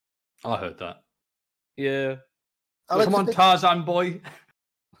MJF. I heard that. Yeah. Come on, Tarzan boy.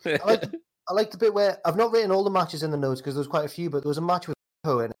 I like the bit where, I've not written all the matches in the notes because there was quite a few, but there was a match with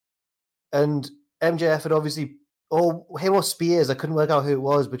Cohen, and MJF had obviously, him or Spears, I couldn't work out who it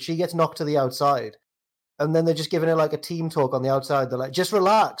was, but she gets knocked to the outside. And then they're just giving her like a team talk on the outside. They're like, just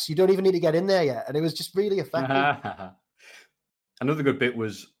relax. You don't even need to get in there yet. And it was just really effective. Another good bit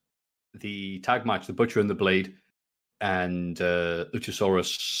was the tag match, the Butcher and the Blade, and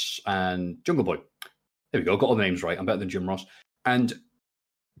Luchasaurus and Jungle Boy. There we go. Got all the names right. I'm better than Jim Ross. And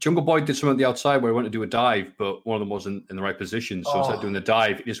Jungle Boy did something on the outside where he wanted to do a dive, but one of them wasn't in the right position. So instead of doing the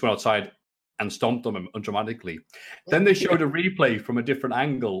dive, he just went outside and stomped on him undramatically. Then they showed a replay from a different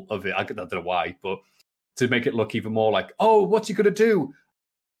angle of it. I don't know why, but to make it look even more like, oh, what's he going to do?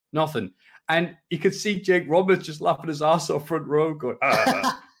 Nothing. And you could see Jake Roberts just laughing his ass off front row going,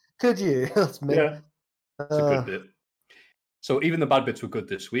 Could you? That's me. Yeah. It's a good bit. So even the bad bits were good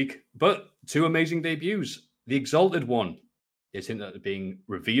this week, but two amazing debuts. The Exalted one is hinted at being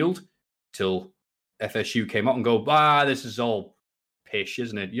revealed till FSU came out and go, this is all pish,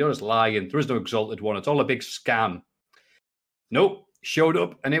 isn't it? You're just lying. There is no Exalted one. It's all a big scam. Nope. Showed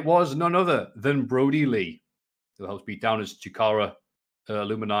up, and it was none other than Brody Lee, who helps beat down as Chikara,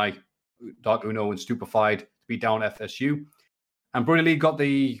 Lumini, Dark Uno, and Stupefied to beat down FSU. And Brody Lee got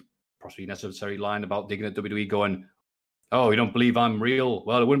the possibly necessary line about digging at WWE going, oh, you don't believe I'm real?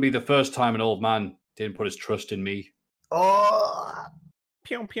 Well, it wouldn't be the first time an old man didn't put his trust in me. Oh,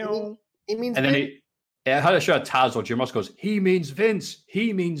 Pew pew. He means. And then he had a shot at Taz or Jim Ross goes, he means Vince.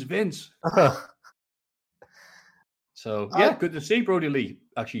 He means Vince. So yeah, good to see Brody Lee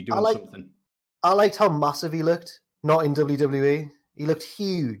actually doing something. I liked how massive he looked. Not in WWE. He looked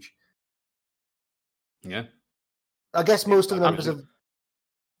huge. Yeah. I guess most of the members of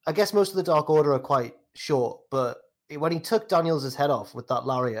the Dark Order are quite short, but when he took Daniels' head off with that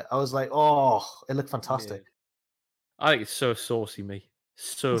lariat, I was like, oh, it looked fantastic. Yeah. I think it's so saucy, me.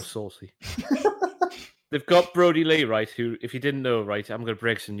 So saucy. They've got Brody Lee, right, who, if you didn't know, right, I'm going to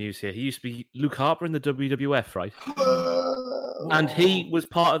break some news here. He used to be Luke Harper in the WWF, right? And he was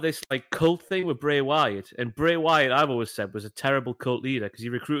part of this like cult thing with Bray Wyatt. And Bray Wyatt, I've always said, was a terrible cult leader because he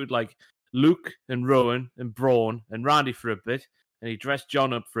recruited like Luke and Rowan and Braun and Randy for a bit. And he dressed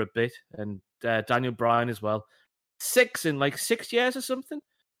John up for a bit and Daniel Bryan as well. 6 years or something.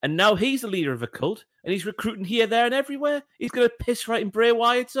 And now he's the leader of a cult, and he's recruiting here, there, and everywhere. He's going to piss right in Bray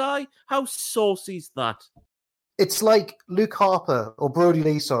Wyatt's eye. How saucy's that? It's like Luke Harper, or Brody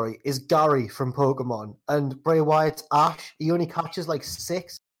Lee, sorry, is Gary from Pokemon, and Bray Wyatt's Ash. He only catches like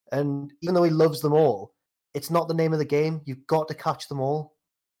 6, and even though he loves them all, it's not the name of the game. You've got to catch them all.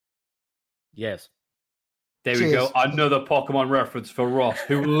 Yes. There we go. Another Pokemon reference for Ross,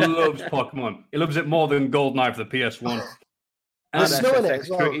 who loves Pokemon. He loves it more than GoldenEye for the PS1. And there's snow in it as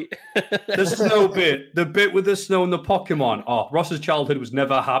well. The snow bit. The bit with the snow and the Pokemon. Oh, Ross's childhood was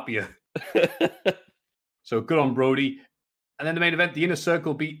never happier. So good on Brody. And then the main event, the Inner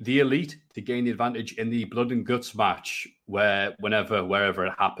Circle beat the Elite to gain the advantage in the Blood and Guts match, where wherever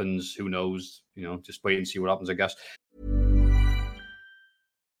it happens, who knows? Just wait and see what happens, I guess.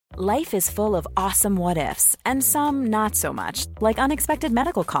 Life is full of awesome what-ifs, and some not so much, like unexpected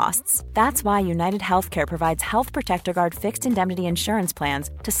medical costs. That's why United Healthcare provides Health Protector Guard fixed indemnity insurance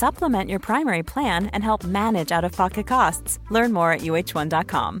plans to supplement your primary plan and help manage out-of-pocket costs. Learn more at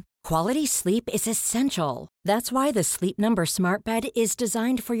uh1.com. Quality sleep is essential. That's why the Sleep Number Smart Bed is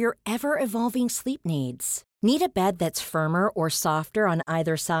designed for your ever-evolving sleep needs. Need a bed that's firmer or softer on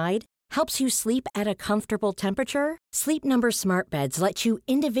either side? Helps you sleep at a comfortable temperature? Sleep Number Smart Beds let you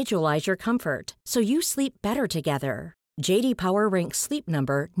individualize your comfort, so you sleep better together. J.D. Power ranks Sleep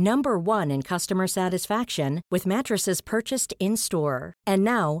Number number 1 in customer satisfaction with mattresses purchased in-store. And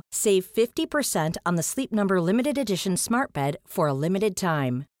now, save 50% on the Sleep Number Limited Edition Smart Bed for a limited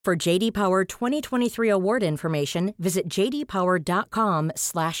time. For J.D. Power 2023 award information, visit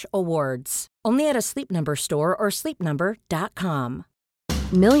jdpower.com/awards. Only at a Sleep Number store or sleepnumber.com.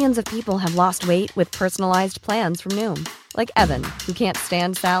 Millions of people have lost weight with personalized plans from Noom. Like Evan, who can't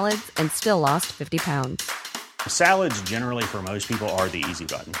stand salads and still lost 50 pounds. Salads generally for most people are the easy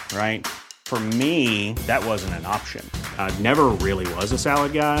button, right? For me, that wasn't an option. I never really was a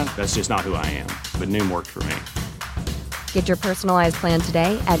salad guy. That's just not who I am. But Noom worked for me. Get your personalized plan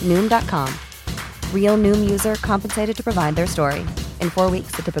today at Noom.com. Real Noom user compensated to provide their story. In 4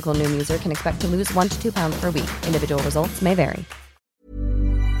 weeks, the typical Noom user can expect to lose 1 to 2 pounds per week. Individual results may vary.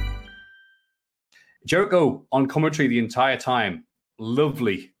 Jericho on commentary the entire time.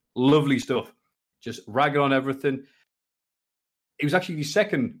 Lovely, lovely stuff. Just ragging on everything. It was actually the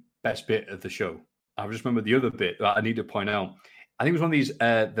second best bit of the show. I just remember the other bit that I need to point out. I think it was one of these,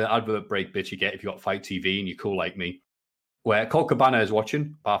 the advert break bits you get if you got Fight TV and you're cool like me, where Colt Cabana is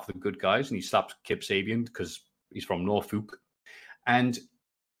watching, part of the good guys, and he slaps Kip Sabian because he's from Norfolk. And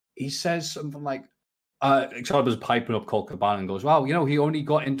he says something like, Excalibur's piping up Colt Cabana and goes, wow, he only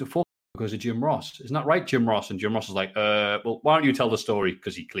got into football because of Jim Ross. Isn't that right, Jim Ross? And Jim Ross is like, well, why don't you tell the story?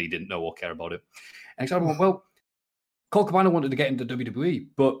 Because he clearly didn't know or care about it. And Excalibur went, well, Colt Cabana wanted to get into WWE,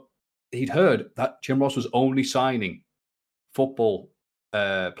 but he'd heard that Jim Ross was only signing football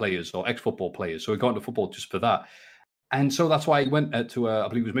players or ex-football players. So he got into football just for that. And so that's why he went to, I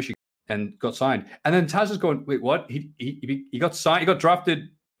believe it was Michigan, and got signed. And then Taz is going, wait, what? He got signed, he got drafted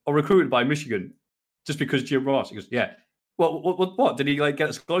or recruited by Michigan just because Jim Ross. He goes, yeah. What? Did he get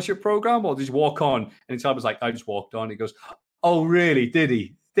a scholarship program or did he walk on? And Excalibur's like, I just walked on. He goes, oh, really? Did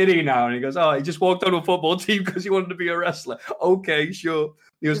he? Did he now? And he goes, oh, he just walked on a football team because he wanted to be a wrestler. Okay, sure.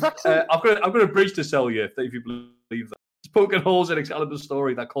 He goes, I've got a bridge to sell you if you believe that. He's poking holes in Excalibur's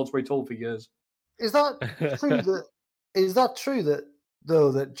story that Coltsbury told for years. Is that true? Is that true that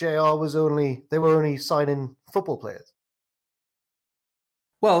JR they were only signing football players?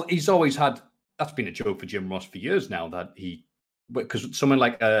 Well, he's always had. That's been a joke for Jim Ross for years now. Because someone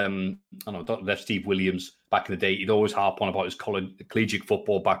like I don't know, Steve Williams back in the day, he'd always harp on about his collegiate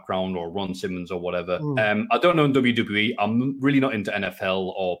football background, or Ron Simmons or whatever. I don't know in WWE. I'm really not into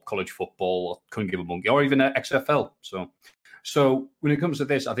NFL or college football. Couldn't give a monkey, or even XFL. So when it comes to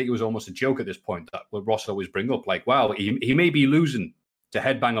this, I think it was almost a joke at this point that Ross always bring up, like, wow, he may be losing to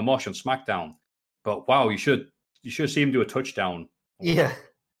headbang a Mosh on SmackDown. But wow, you should see him do a touchdown. Yeah.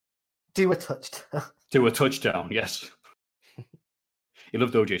 Do a touchdown. Do a touchdown, yes. He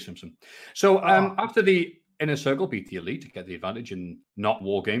loved OJ Simpson. So after the Inner Circle beat the Elite to get the advantage in not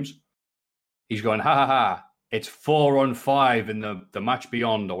War Games, he's going, ha ha ha, it's 4-on-5 in the match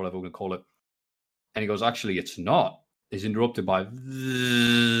beyond, or whatever we're going to call it. And he goes, actually, it's not. He's interrupted by,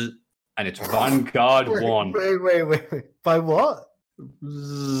 and it's Vanguard 1. Wait. By what?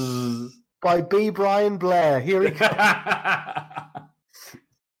 By B. Brian Blair. Here he goes.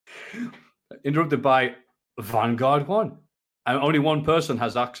 Interrupted by Vanguard 1. And only one person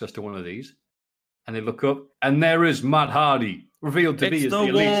has access to one of these. And they look up, and there is Matt Hardy, revealed to be as the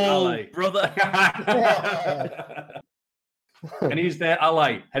Elite ally. Brother. And he's their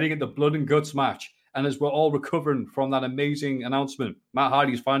ally, heading into Blood and Guts match. And as we're all recovering from that amazing announcement, Matt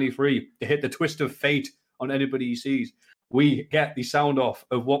Hardy's finally free to hit the twist of fate on anybody he sees. We get the sound off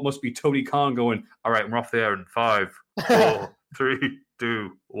of what must be Tony Khan going, all right, we're off there in 5, 4, 3,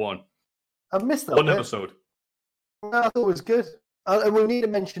 2, 1. I missed that. One episode. No, I thought it was good. And we need to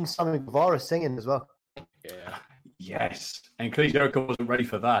mention Sammy Guevara singing as well. Yeah. Yes. And clearly Jericho wasn't ready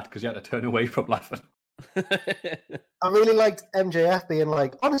for that because he had to turn away from laughing. I really liked MJF being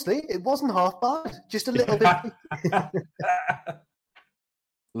like, honestly, it wasn't half bad. Just a little bit.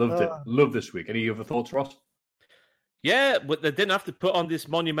 Loved it. Loved this week. Any other thoughts, Ross? Yeah, but they didn't have to put on this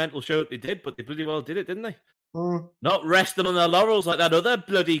monumental show that they did, but they bloody well did it, didn't they? Mm. Not resting on their laurels like that other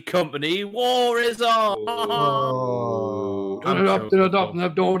bloody company. War is on.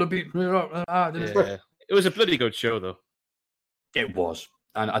 It was a bloody good show, though. It was.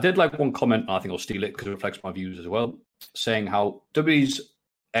 And I did like one comment, and I think I'll steal it because it reflects my views as well, saying how WWE's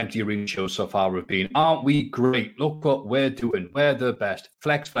empty arena shows so far have been, aren't we great? Look what we're doing. We're the best.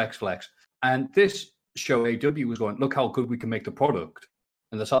 Flex, flex, flex. And this show, AW, was going, look how good we can make the product.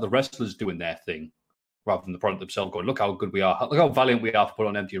 And that's how the wrestlers doing their thing, rather than the product themselves going, look how good we are. Look how valiant we are to put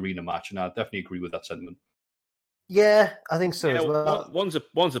on an empty arena match. And I definitely agree with that sentiment. Yeah, I think so as well. One's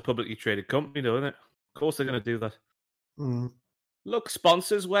a publicly traded company, though, isn't it? Of course they're going to do that. Mm. Look,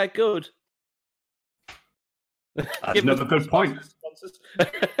 sponsors, we're good. That's another good point.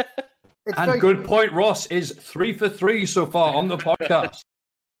 And good point, Ross, is 3 for 3 so far on the podcast.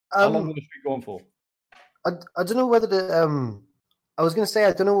 How long will this be going for? I don't know whether to... I was going to say,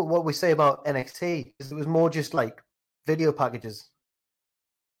 I don't know what we say about NXT, because it was more just like video packages.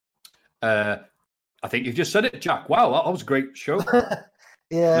 I think you've just said it, Jack. Wow, that was a great show.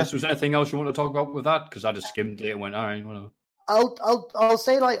 Yeah. Unless there's anything else you want to talk about with that, because I just skimmed it and went, all right, whatever. I'll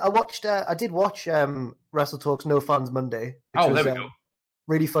say, like, I did watch Wrestle Talks No Fans Monday. Oh, there we go.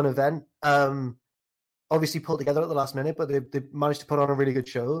 Really fun event. Obviously pulled together at the last minute, but they managed to put on a really good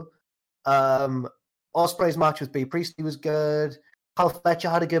show. Ospreay's match with B. Priestley was good. Kyle Fletcher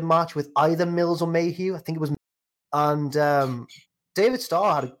had a good match with either Mills or Mayhew. I think it was. And David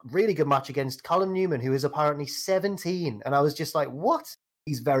Starr had a really good match against Callum Newman, who is apparently 17. And I was just like, what?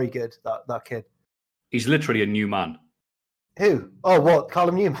 He's very good, that kid. He's literally a new man. Who? Oh, what?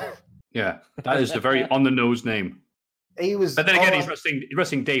 Callum Newman? Yeah, that is a very on-the-nose name. He was. But then again, he's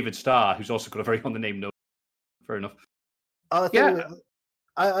wrestling David Starr, who's also got a very on-the-name nose. Fair enough. I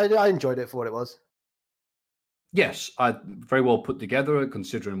enjoyed it for what it was. Yes, very well put together,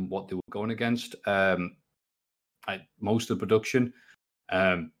 considering what they were going against. Most of the production.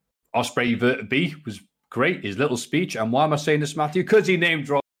 Ospreay B was great. His little speech. And why am I saying this, Matthew? Because he named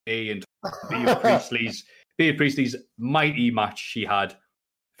dropped A and Bea Priestley's mighty match she had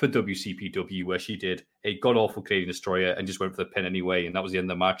for WCPW, where she did a god-awful Canadian Destroyer and just went for the pin anyway, and that was the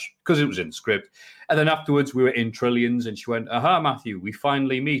end of the match because it was in the script. And then afterwards, we were in Trillions, and she went, aha, Matthew, we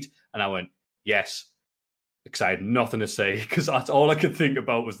finally meet. And I went, yes, because I had nothing to say, because that's all I could think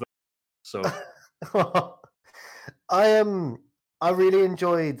about was that. So I really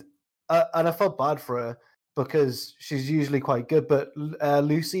enjoyed, and I felt bad for her, because she's usually quite good, but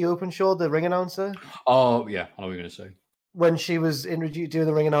Lucy Openshaw, the ring announcer. Oh, yeah, I know what you're going to say. When she was doing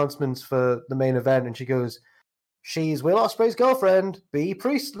the ring announcements for the main event, and she goes, she's Will Ospreay's girlfriend, Bea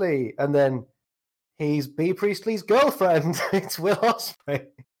Priestley. And then he's Bea Priestley's girlfriend. It's Will Ospreay.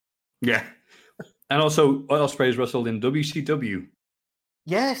 Yeah. And also, Ospreay's wrestled in WCW.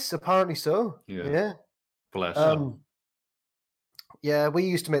 Yes, apparently so. Yeah. Bless. Yeah, we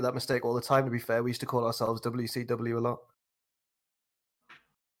used to make that mistake all the time, to be fair. We used to call ourselves WCW a lot.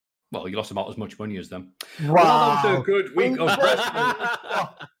 Well, you lost about as much money as them. Wow. Well, that was a good week of wrestling.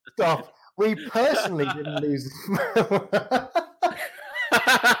 Stop. We personally didn't lose.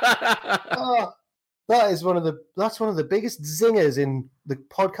 That's one of the biggest zingers in the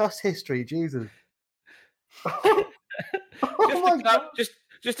podcast history. Jesus.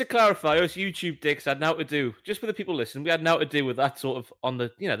 Just to clarify, us YouTube dicks had now to do, just for the people listening, we had now to do with that sort of on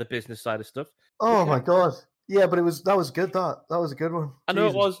the the business side of stuff. Oh my god. Yeah, but that was good. That was a good one. I know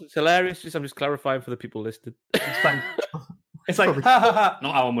it was. It's hilarious. I'm just clarifying for the people listening. It's like ha ha ha.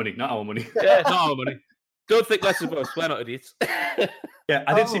 Not our money. Not our money. Yeah, not our money. Don't think less of us. We're not idiots. Yeah,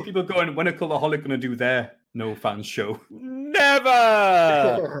 I did see people going, when are Cultaholic going to do their no fans show?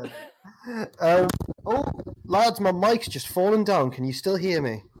 Never. Lads, my mic's just fallen down. Can you still hear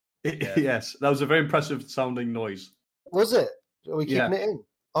me? Yes, that was a very impressive sounding noise. Was it? Are we keeping it in?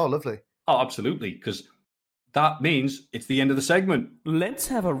 Oh, lovely. Oh, absolutely, because that means it's the end of the segment. Let's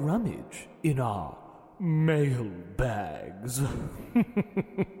have a rummage in our mail bags.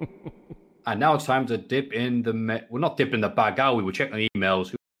 And now it's time to dip in the... Well, not dip in the bag, are we? We're checking the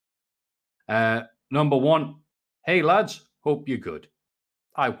emails. Number one, hey lads, hope you're good.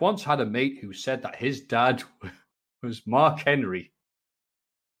 I once had a mate who said that his dad was Mark Henry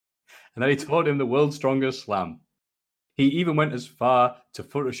and that he taught him the world's strongest slam. He even went as far to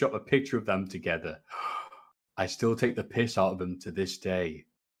Photoshop a picture of them together. I still take the piss out of him to this day.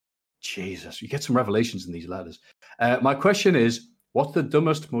 Jesus, you get some revelations in these letters. My question is, what's the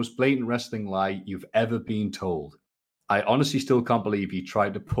dumbest, most blatant wrestling lie you've ever been told? I honestly still can't believe he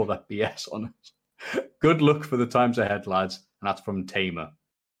tried to pull that BS on us. Good luck for the times ahead, lads. And that's from Tamer.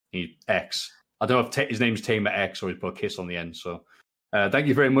 X. I don't know if his name's Tamer X or he's put a kiss on the end. So thank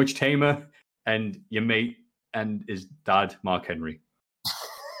you very much, Tamer, and your mate and his dad, Mark Henry.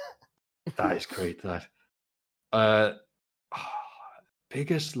 That is great, that.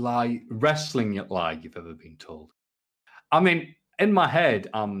 Biggest wrestling lie you've ever been told. I mean, in my head,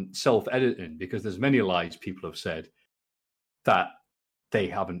 I'm self-editing because there's many lies people have said that they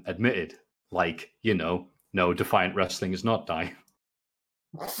haven't admitted. Like, no, Defiant Wrestling is not dying.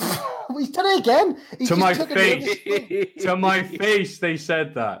 He's done it again. To my face, they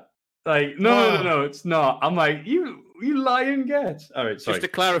said that. Like, no, it's not. I'm like, you lying get. All right, sorry. Just to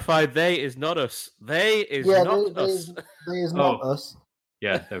clarify, they is not us. They is not us. They is not us.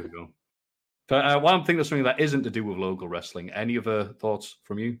 Yeah, there we go. But one thing that's something that isn't to do with local wrestling. Any other thoughts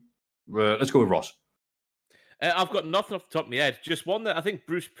from you? Let's go with Ross. I've got nothing off the top of my head. Just one that I think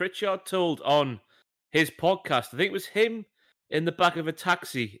Bruce Pritchard told on his podcast. I think it was him in the back of a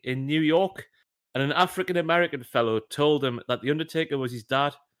taxi in New York, and an African-American fellow told him that The Undertaker was his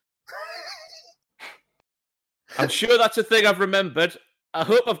dad. I'm sure that's a thing I've remembered. I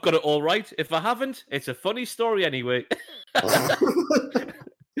hope I've got it all right. If I haven't, it's a funny story anyway. I've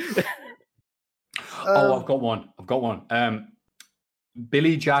got one.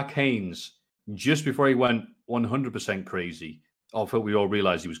 Billy Jack Haynes, just before he went 100% crazy, I thought we all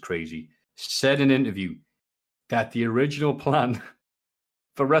realized he was crazy, said in an interview that the original plan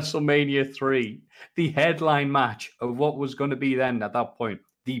for WrestleMania 3, the headline match of what was going to be then at that point,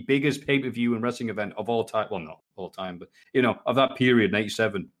 the biggest pay-per-view and wrestling event of all time, well, not all time, but, of that period in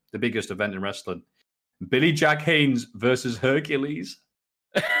 87, the biggest event in wrestling, Billy Jack Haynes versus Hercules.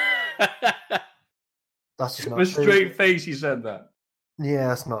 That's just not with true. Straight face, he said that.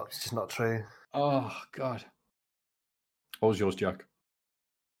 Yeah, it's just not true. Oh, God. What was yours, Jack?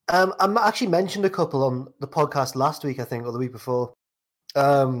 I actually mentioned a couple on the podcast last week, I think, or the week before,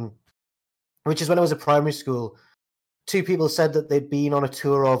 which is when I was at primary school. Two people said that they'd been on a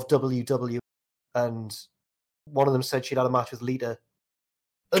tour of WW, and one of them said she'd had a match with Lita,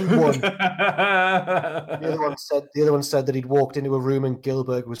 and won. The other one said that he'd walked into a room and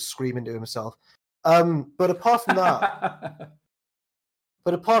Gilbert was screaming to himself. But apart from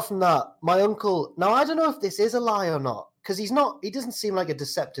that, my uncle. Now I don't know if this is a lie or not, because he doesn't seem like a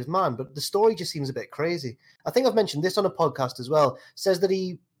deceptive man, but the story just seems a bit crazy. I think I've mentioned this on a podcast as well. Says that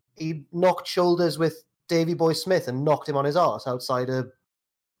he knocked shoulders with Davey Boy Smith and knocked him on his arse outside a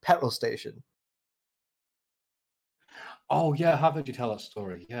petrol station. Oh yeah, how did you tell that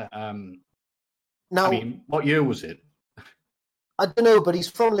story? Yeah. Now, I mean, what year was it? I don't know, but he's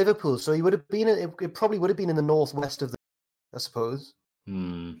from Liverpool, so he would have been. It probably would have been in the northwest of I suppose.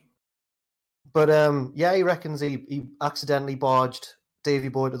 But yeah, he reckons he accidentally barged Davey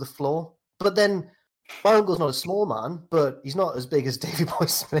Boy to the floor. But then my uncle's not a small man, but he's not as big as Davey Boy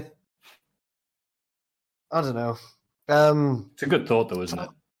Smith. I don't know. It's a good thought, though, isn't it?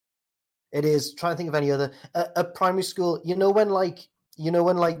 It is. Try and think of any other. At primary school, if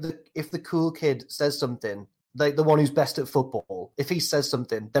the cool kid says something, like the one who's best at football, if he says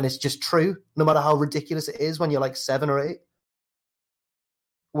something, then it's just true, no matter how ridiculous it is when you're like 7 or 8.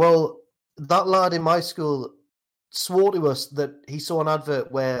 Well, that lad in my school swore to us that he saw an advert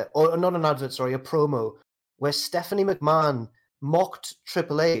a promo where Stephanie McMahon mocked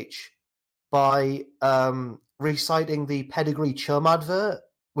Triple H by reciting the Pedigree Chum advert,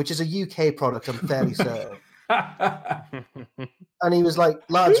 which is a UK product, I'm fairly certain. And he was like,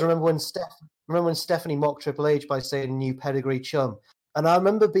 lads, remember when Stephanie mocked Triple H by saying new Pedigree Chum? And I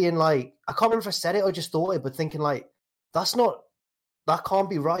remember being like, I can't remember if I said it or just thought it, but thinking like, that can't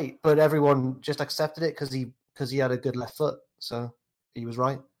be right. But everyone just accepted it because he had a good left foot. So he was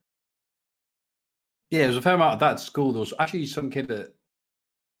right. Yeah, there was a fair amount of that at school. There was actually some kid at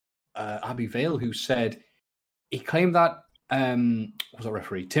Abbey Vale who said he claimed that what was that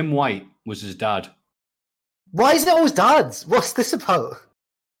referee? Tim White was his dad. Why is it always dads? What's this about?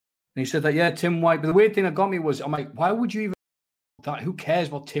 And he said that, yeah, Tim White. But the weird thing that got me was, I'm like, why would you even that? Who cares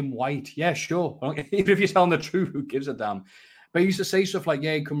about Tim White? Yeah, sure. Even if you're telling the truth, who gives a damn? But he used to say stuff like,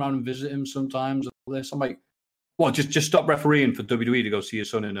 yeah, he'd come around and visit him sometimes. And all this. I'm like, what? Just stop refereeing for WWE to go see your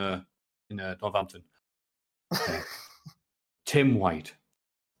son in Northampton. Tim White.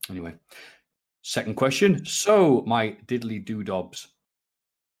 Anyway, second question. So, my diddly doodobs.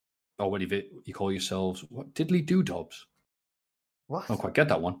 Or what do you call yourselves? What? Diddly doodobs? What? I don't quite get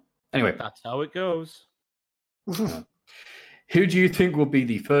that one. Anyway. That's how it goes. Who do you think will be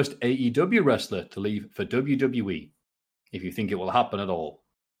the first AEW wrestler to leave for WWE? If you think it will happen at all.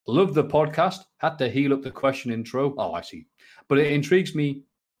 Love the podcast. Had to heal up the question intro. Oh, I see. But it intrigues me.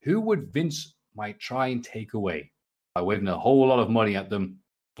 Who would Vince might try and take away? By waving a whole lot of money at them,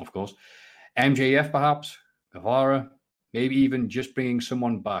 of course. MJF, perhaps. Guevara. Maybe even just bringing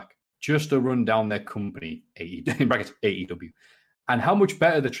someone back. Just to run down their company. In brackets, AEW. And how much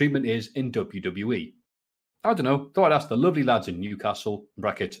better the treatment is in WWE. I don't know. Thought I'd ask the lovely lads in Newcastle,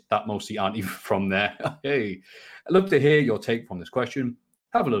 bracket, that mostly aren't even from there. Hey, I'd love to hear your take from this question.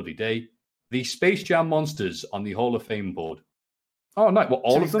 Have a lovely day. The Space Jam monsters on the Hall of Fame board. Oh, no. Well,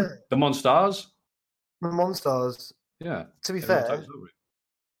 all of them? Fair. The Monstars? The Monstars. Yeah. To be fair,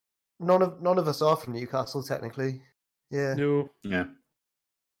 none of us are from Newcastle, technically. Yeah. No. Yeah.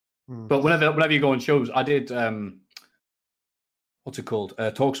 But whenever you go on shows, I did, what's it called?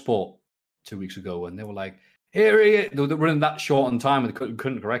 TalkSport 2 weeks ago, and they were like, here he is. They were running that short on time and they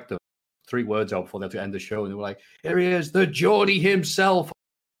couldn't correct them. 3 words out before they had to end the show, and they were like, here he is, the Geordie himself.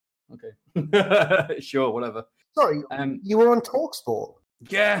 Okay. Sure, whatever. Sorry, you were on TalkSport?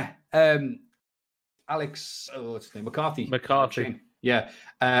 Yeah. Alex, what's his name? McCarthy. Yeah.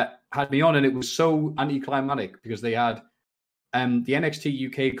 Had me on, and it was so anticlimactic because they had the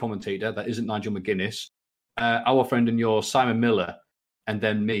NXT UK commentator, that isn't Nigel McGuinness, our friend and yours, Simon Miller, and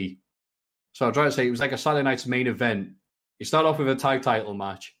then me. So I try to say it was like a Saturday night's main event. You start off with a tag title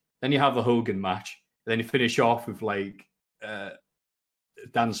match, then you have the Hogan match, and then you finish off with like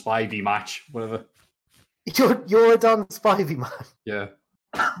Dan Spivey match, whatever. You're a Dan Spivey man. Yeah.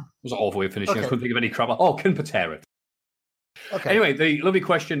 It was an awful way of finishing. Okay. I couldn't think of any crap. Oh, Ken Patera. Okay. Anyway, the lovely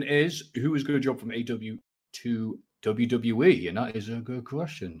question is, who is going to jump from AEW to WWE? And that is a good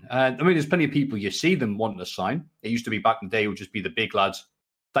question. I mean, there's plenty of people, you see them wanting to sign. It used to be back in the day, it would just be the big lads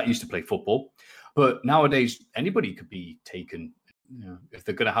that used to play football. But nowadays, anybody could be taken, you know, if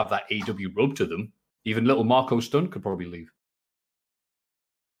they're going to have that AEW rub to them. Even little Marco Stunt could probably leave.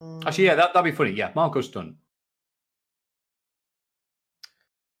 Actually, yeah, that'd be funny. Yeah, Marco Stunt.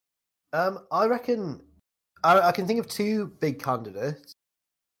 I reckon I can think of 2 big candidates.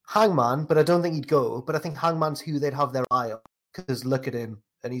 Hangman, but I don't think he'd go. But I think Hangman's who they'd have their eye on, because look at him,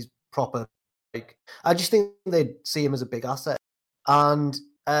 and he's proper. Like, I just think they'd see him as a big asset. And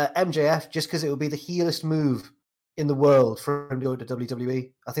MJF, just because it would be the heelest move in the world for him to go to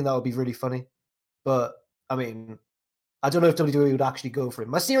WWE. I think that would be really funny. But, I mean, I don't know if WWE would actually go for him.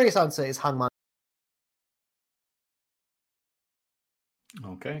 My serious answer is Hangman.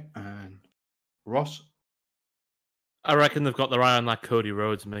 Okay, and Ross? I reckon they've got their eye on that Cody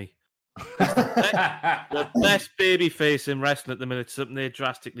Rhodes, me. The best baby face in wrestling at the minute, something they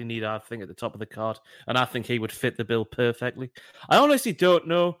drastically need, I think, at the top of the card. And I think he would fit the bill perfectly. I honestly don't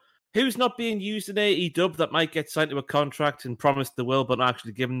know who's not being used in AEW that might get signed to a contract and promised the world, but not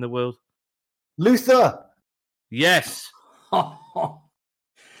actually given the world. Luther! Yes.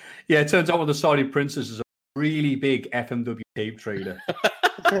 Yeah, it turns out one of the Saudi princes is a really big FMW tape trader.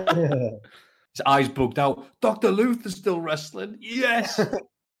 His eyes bugged out. Dr. Luther's still wrestling. Yes.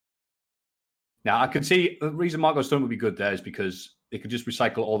 Now, I could see the reason Marco Stunt would be good there is because they could just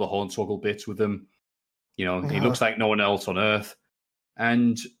recycle all the Hornswoggle bits with him. You know, he looks like no one else on earth.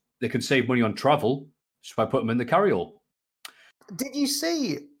 And they could save money on travel just by putting him in the carryall. Did you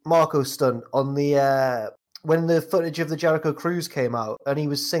see Marco Stunt on the when the footage of the Jericho Cruise came out and he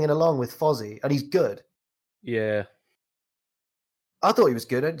was singing along with Fozzy, and he's good? Yeah. I thought he was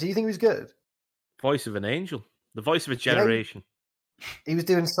good. Do you think he was good? Voice of an angel. The voice of a generation. He was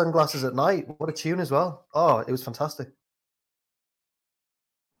doing Sunglasses at Night. What a tune as well. Oh, it was fantastic.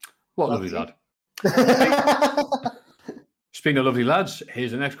 What a lovely lad. Speaking of lovely lads,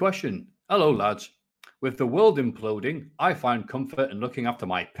 here's the next question. Hello, lads. With the world imploding, I find comfort in looking after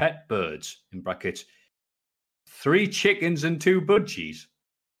my pet birds, in brackets, 3 chickens and 2 budgies.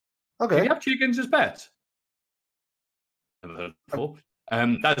 Okay. Do you have chickens as pets? Never heard before.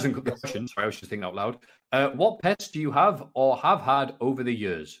 That doesn't cook the question. Sorry, I was just thinking out loud. What pets do you have or have had over the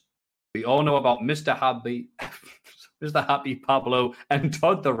years? We all know about Mr. Happy, Mr. Happy, Pablo, and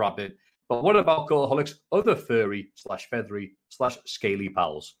Todd the Rabbit. But what about Cultaholic's other furry / feathery / scaly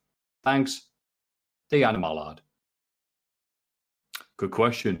pals? Thanks, the Animal Lad. Good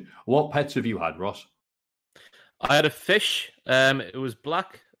question. What pets have you had, Ross? I had a fish. It was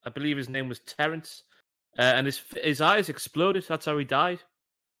black. I believe his name was Terence. And his eyes exploded. That's how he died.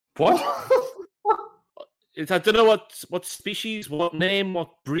 What? I don't know what species, what name, what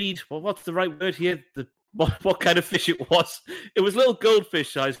breed. What's the right word here? What kind of fish it was. It was little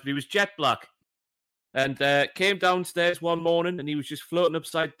goldfish size, but he was jet black. And came downstairs one morning and he was just floating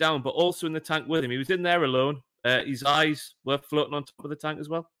upside down, but also in the tank with him. He was in there alone. His eyes were floating on top of the tank as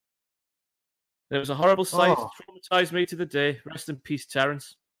well. And it was a horrible sight. Oh. Traumatized me to the day. Rest in peace,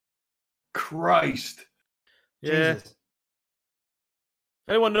 Terence. Christ. Yeah. Jesus. If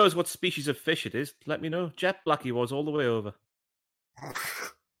anyone knows what species of fish it is, let me know. Jet black he was all the way over.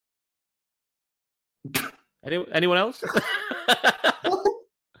 Anyone else?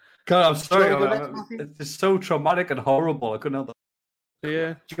 God, I'm sorry. It's so traumatic and horrible. I couldn't help it. Do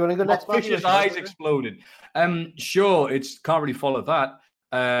Yeah. you want to go next? Fish's eyes exploded. Sure, it's can't really follow that.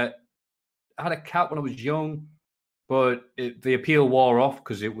 I had a cat when I was young, but the appeal wore off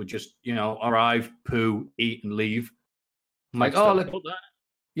because it would just, arrive, poo, eat, and leave. I'm like, oh, look.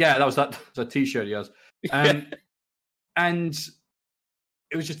 Yeah, that was that T-shirt he has. And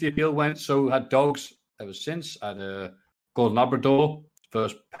it was just the appeal went. So I had dogs ever since. I had a Golden Labrador,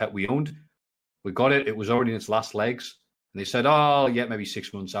 first pet we owned. We got it. It was already in its last legs. And they said, oh, yeah, maybe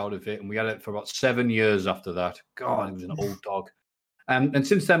 6 months out of it. And we had it for about 7 years after that. God, it was an old dog. And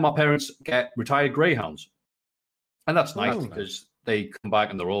since then, my parents get retired greyhounds. And that's nice because they come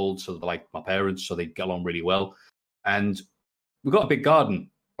back and they're old. So they're like my parents. So they get along really well. And we've got a big garden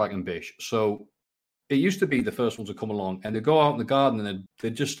back in Bish. So it used to be the first ones to come along and they go out in the garden and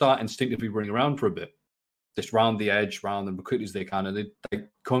they just start instinctively running around for a bit. Just round the edge, round them as quickly as they can. And they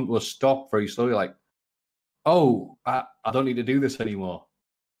come to a stop very slowly, like, oh, I don't need to do this anymore.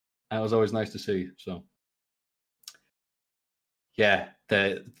 And it was always nice to see. So, yeah.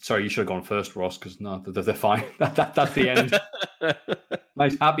 Sorry, you should have gone first, Ross, because no, they're fine. That's the end.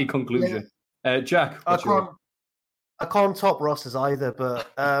 Nice, happy conclusion. Yeah. Jack, I can't top Ross's either, but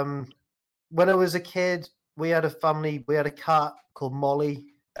when I was a kid, we had a cat called Molly.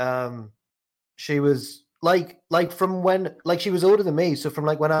 She was she was older than me, so from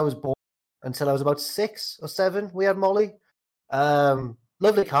like when I was born until I was about 6 or 7, we had Molly.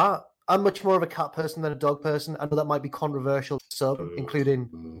 Lovely cat. I'm much more of a cat person than a dog person. I know that might be controversial to some, including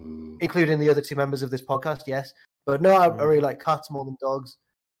the other 2 members of this podcast, yes. But no, I really like cats more than dogs.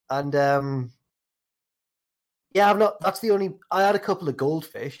 And that's the only, I had a couple of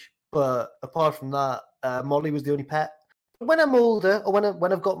goldfish, but apart from that, Molly was the only pet. When I'm older, or when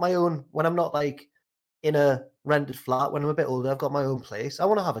I've got my own, when I'm not like in a rented flat, when I'm a bit older, I've got my own place, I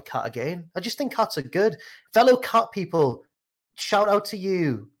want to have a cat again. I just think cats are good. Fellow cat people, shout out to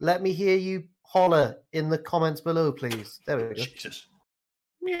you. Let me hear you holler in the comments below, please. There we go. Jesus.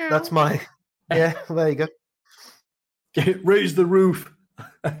 Meow. That's my, yeah, there you go. Raise the roof.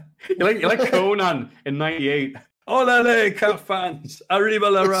 You're like Conan in 98. Olale, cat fans. Arriba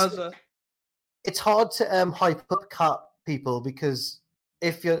la raza. It's hard to hype up cat people because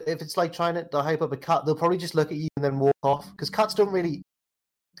if it's like trying to hype up a cat, they'll probably just look at you and then walk off. Because cats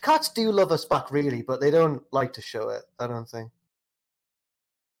do love us back, really, but they don't like to show it, I don't think.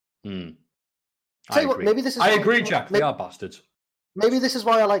 I agree. Maybe this is. I agree, Jack. They are bastards. Maybe this is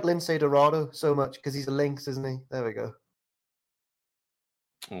why I like Lindsay Dorado so much, because he's a lynx, isn't he? There we go.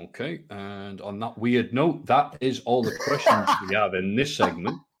 Okay, and on that weird note, that is all the questions we have in this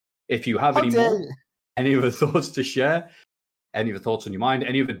segment. If you have any more, any other thoughts to share, any other thoughts on your mind,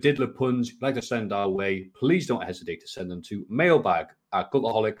 any other diddler puns you'd like to send our way, please don't hesitate to send them to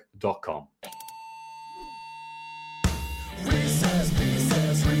mailbag@cultaholic.com.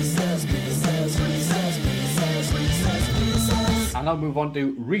 And I'll move on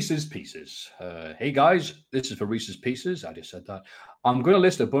to Reese's Pieces. Hey guys, this is for Reese's Pieces. I just said that. I'm going to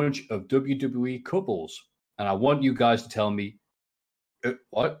list a bunch of WWE couples, and I want you guys to tell me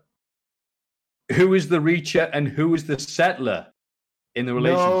what? Who is the Reacher and who is the Settler? in the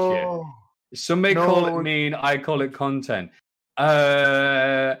relationship. No. Some may call it mean, I call it content.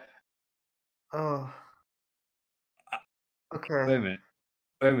 Okay. Wait a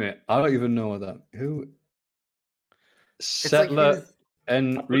minute. I don't even know what that. Who? Settler like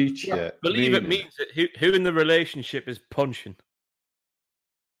and Reacher. Yeah. Believe it means that who in the relationship is punching,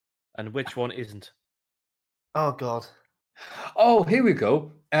 and which one isn't. Oh God. Oh, here we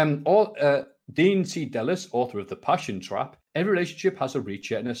go. Dean C. Dellis, author of The Passion Trap. Every relationship has a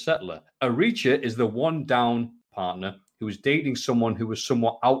Reacher and a Settler. A Reacher is the one down partner who is dating someone who was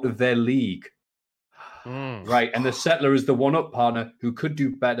somewhat out of their league. Right, and the Settler is the one-up partner who could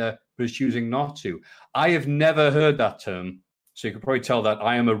do better but is choosing not to. I have never heard that term, so you can probably tell that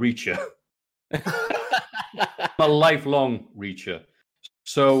I am a Reacher. I'm a lifelong Reacher.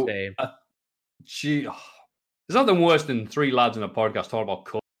 So, there's nothing worse than three lads in a podcast talking about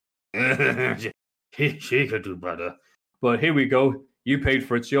coke. She could do better. But here we go. You paid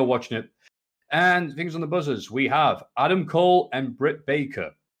for it, so you're watching it. And things on the buzzers. We have Adam Cole and Britt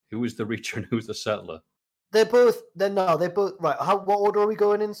Baker. Who is the Reacher and who's the Settler? They're both right. What order are we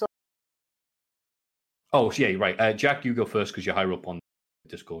going in? Sorry? Oh, yeah, right. Jack, you go first because you're higher up on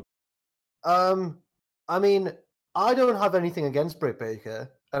Discord. I mean, I don't have anything against Britt Baker,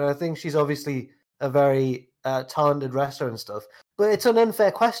 and I think she's obviously a very talented wrestler and stuff. But it's an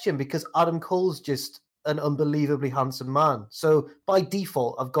unfair question because Adam Cole's just an unbelievably handsome man. So by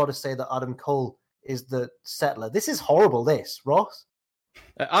default, I've got to say that Adam Cole is the Settler. This is horrible. This, Ross.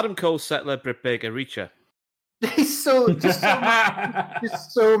 Adam Cole, Settler, Britt Baker, Reacher. He's just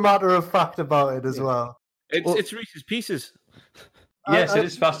so matter of fact about it as well. It's Reese's Pieces. Yes, it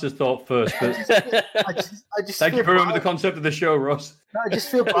is fastest thought first. But I just thank you for remembering the concept of the show, Ross. I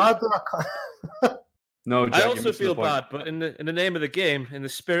just feel bad that No, Jack, I also feel bad, but in the name of the game, in the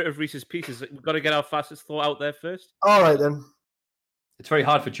spirit of Reese's Pieces, we've got to get our fastest thought out there first. All right then. It's very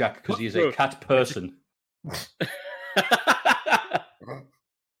hard for Jack because he's a cat person.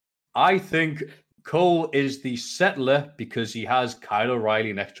 I think Cole is the Settler because he has Kyle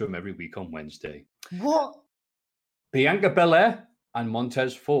O'Reilly next to him every week on Wednesday. What? Bianca Belair and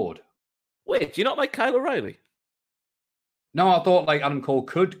Montez Ford. Wait, do you not like Kyle O'Reilly? No, I thought like Adam Cole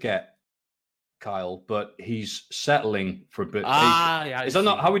could get Kyle, but he's settling for a bit. Yeah. Is that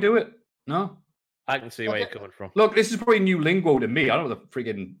not how we do it? No? I can see where you're coming from. Look, this is probably new lingo to me. I don't know the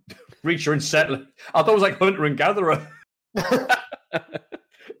freaking Reacher and Settler. I thought it was like Hunter and Gatherer.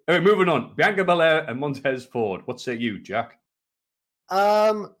 Anyway, moving on. Bianca Belair and Montez Ford. What say you, Jack?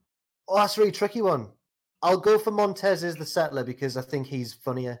 Well, that's a really tricky one. I'll go for Montez as the Settler because I think he's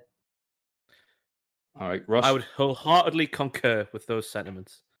funnier. All right, Ross. I would wholeheartedly concur with those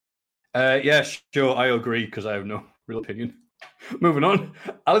sentiments. Yeah, sure. I agree because I have no real opinion. Moving on.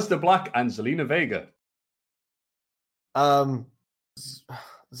 Aleister Black and Zelina Vega.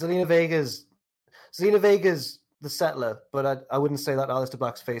 Zelina Vega's the Settler, but I wouldn't say that to Aleister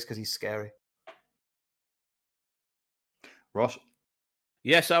Black's face because he's scary. Ross?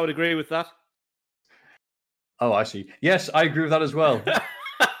 Yes, I would agree with that. Oh, I see. Yes, I agree with that as well.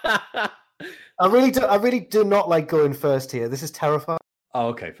 I really do not like going first here. This is terrifying. Oh,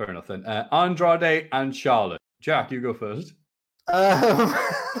 okay, fair enough then. Andrade and Charlotte. Jack, you go first. Oh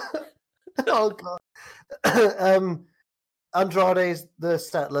god. Andrade's the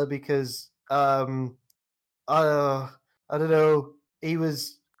Settler because I don't know.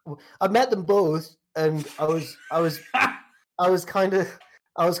 I met them both, and I was kind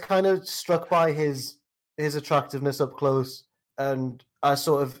of struck by his attractiveness up close, and I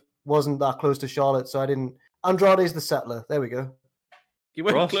sort of wasn't that close to Charlotte, so I didn't. Andrade's the Settler. There we go. You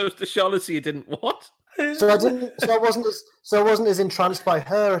weren't close to Charlotte, so you didn't what? So I wasn't as entranced by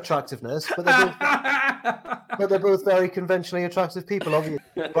her attractiveness, but they're both very conventionally attractive people, obviously.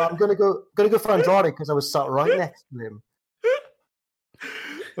 But I'm gonna go for Andrade because I was sat right next to him.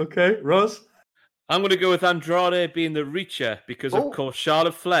 Okay, Ross. I'm gonna go with Andrade being the Reacher because, of course,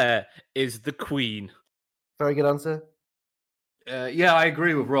 Charlotte Flair is the Queen. Very good answer. Yeah, I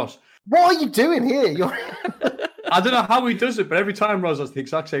agree with Ross. What are you doing here? I don't know how he does it, but every time Ross has the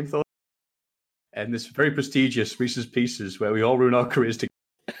exact same thought. And this very prestigious Reese's Pieces where we all ruin our careers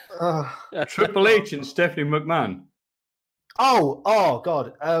together. Triple H and Stephanie McMahon. Oh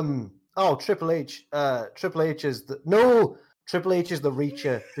God. Triple H. Triple H is the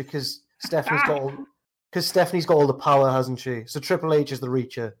Reacher because Stephanie's got all the power, hasn't she? So Triple H is the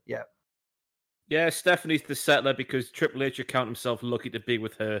Reacher. Yeah. Yeah, Stephanie's the Settler because Triple H account himself lucky to be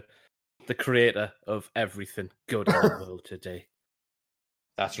with her, the creator of everything good in the world today.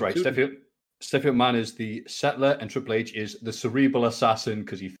 That's right. Stephanie McMahon is the Settler and Triple H is the cerebral assassin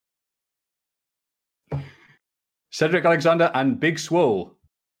because he... Cedric Alexander and Big Swole.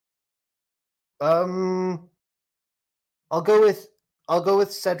 I'll go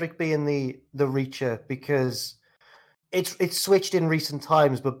with Cedric being the Reacher because it's switched in recent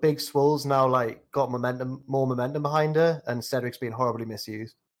times, but Big Swole's now like got more momentum behind her, and Cedric's been horribly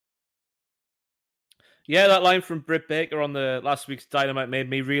misused. Yeah, that line from Britt Baker on the last week's Dynamite made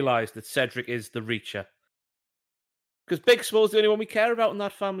me realise that Cedric is the Reacher. Because Big Swole's the only one we care about in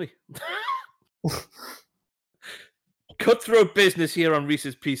that family. Cutthroat business here on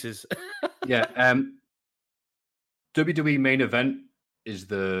Reese's Pieces. Yeah, WWE main event is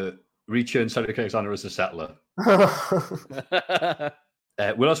the Reacher and Cedric Alexander as the Settler. Will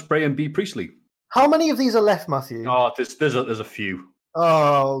Ospreay and Bea Priestley. How many of these are left, Matthew? Oh, there's a few.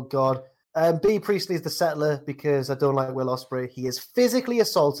 Oh God, Bea Priestley is the Settler because I don't like Will Ospreay. He has physically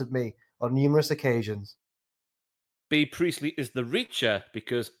assaulted me on numerous occasions. Bea Priestley is the Reacher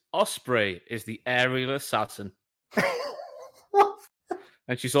because Ospreay is the aerial assassin.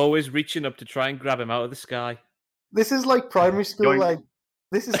 And she's always reaching up to try and grab him out of the sky. This is like primary school.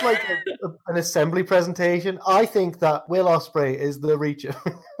 This is like an assembly presentation. I think that Will Ospreay is the Reacher.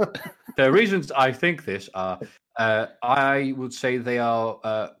 The reasons I think this are, I would say they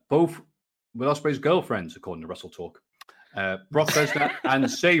are both Will Ospreay's girlfriends, according to Wrestle Talk. Brock Lesnar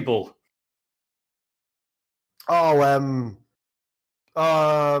and Sable. Brock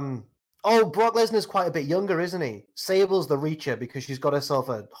Lesnar's quite a bit younger, isn't he? Sable's the Reacher because she's got herself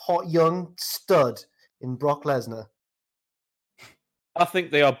a hot young stud in Brock Lesnar. I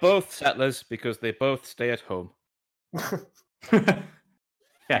think they are both Settlers because they both stay at home. Yeah,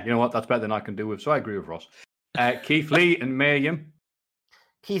 you know what? That's better than I can do with, so I agree with Ross. Keith Lee and Mia Yim.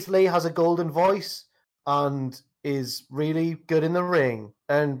 Keith Lee has a golden voice and is really good in the ring.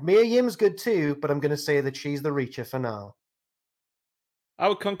 And Mia Yim's good too, but I'm going to say that she's the Reacher for now. I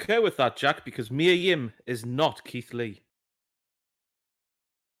would concur with that, Jack, because Mia Yim is not Keith Lee.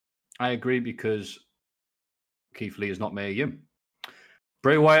 I agree because Keith Lee is not Mia Yim.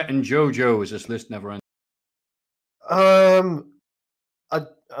 Bray Wyatt and JoJo, is this list never ends?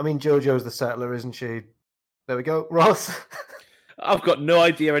 I mean, JoJo's the Settler, isn't she? There we go. Ross? I've got no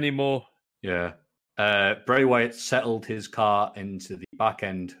idea anymore. Yeah. Bray Wyatt settled his car into the back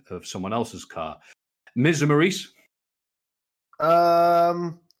end of someone else's car. Miz and Maurice?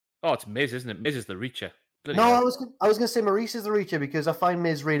 Oh, it's Miz, isn't it? Miz is the Reacher. I was going to say Maurice is the Reacher because I find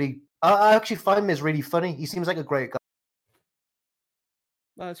Miz really... I actually find Miz really funny. He seems like a great guy.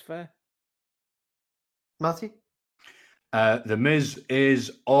 That's fair. Matthew? The Miz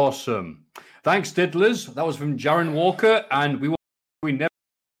is awesome. Thanks, Diddlers. That was from Jaron Walker, and we never...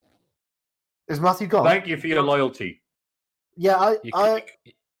 Is Matthew gone? Thank you for your loyalty. Yeah,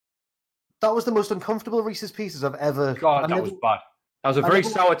 that was the most uncomfortable Reese's Pieces I've ever... God, that was bad. That was a very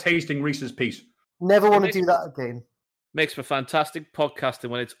sour-tasting Reese's Piece. Never want to do that again. Makes for fantastic podcasting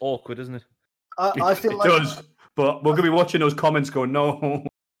when it's awkward, doesn't it? I feel it does, but we're going to be watching those comments going, no,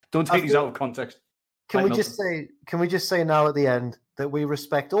 don't take these out of context. Can we just say now at the end that we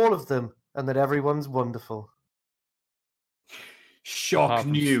respect all of them and that everyone's wonderful? Shock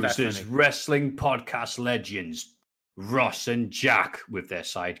news as wrestling podcast legends Ross and Jack with their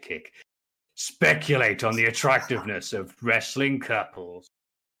sidekick speculate on the attractiveness of wrestling couples.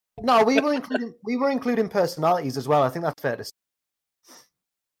 No, we were including personalities as well. I think that's fair to say.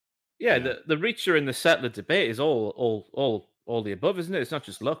 Yeah, the Reacher and the Settler debate is all the above, isn't it? It's not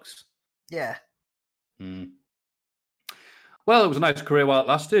just looks. Yeah. Well, it was a nice career while it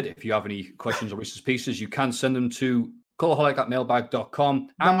lasted. If you have any questions or Reese's Pieces, you can send them to cultaholic@mailbag.com,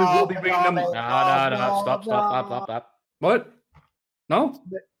 and we will be reading them. No, stop. What? No?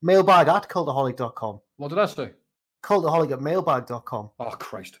 Mailbag@cultaholic.com. What did I say? Cultaholic@mailbag.com. Oh,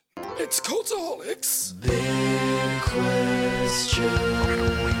 Christ. It's Cultaholics. Big question.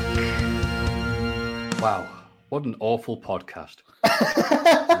 Wow, what an awful podcast.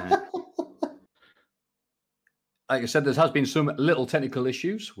 Like I said, there has been some little technical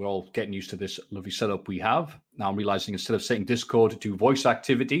issues. We're all getting used to this lovely setup we have. Now I'm realizing instead of setting Discord to voice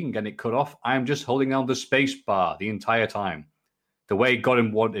activity and getting it cut off, I'm just holding down the space bar the entire time. The way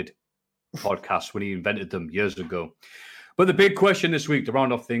God wanted podcasts when he invented them years ago. But the big question this week, to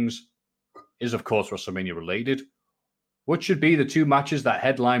round off things, is of course WrestleMania related. What should be the two matches that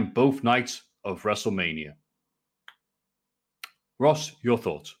headline both nights of WrestleMania? Ross, your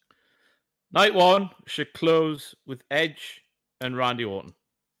thoughts? Night one should close with Edge and Randy Orton.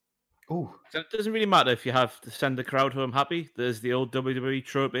 Ooh. So it doesn't really matter if you have to send the crowd home happy. There's the old WWE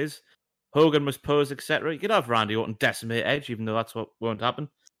trope is Hogan must pose, etc. You could have Randy Orton decimate Edge, even though that's what won't happen.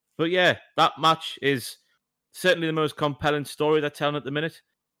 But yeah, that match is certainly the most compelling story they're telling at the minute.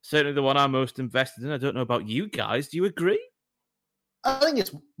 Certainly the one I'm most invested in. I don't know about you guys. Do you agree? I think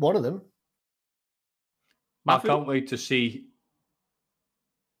it's one of them. I can't wait to see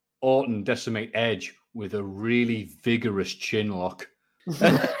Orton decimate Edge with a really vigorous chin lock.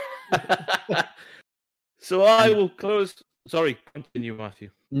 So I will close. Sorry, continue, Matthew.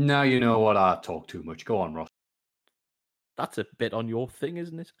 Now you know what, I talk too much. Go on, Ross. That's a bit on your thing,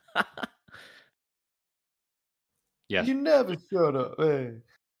 isn't it? Yes. You never shut up. Hey.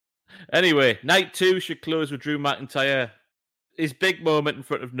 Anyway, night 2 should close with Drew McIntyre. His big moment in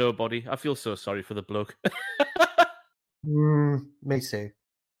front of nobody. I feel so sorry for the bloke. Me too.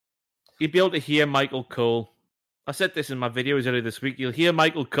 You'd be able to hear Michael Cole. I said this in my videos earlier this week. You'll hear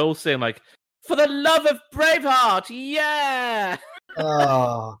Michael Cole saying, like, "For the love of Braveheart, yeah!"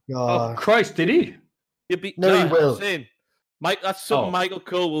 Oh, God. Oh, Christ, did he? No, he will. That's something Michael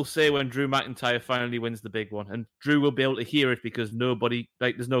Cole will say when Drew McIntyre finally wins the big one. And Drew will be able to hear it because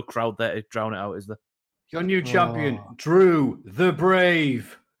there's no crowd there to drown it out, is there? Your new champion, Drew the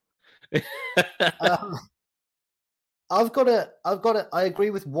Brave. I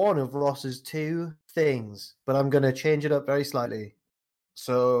agree with one of Ross's two things, but I'm going to change it up very slightly.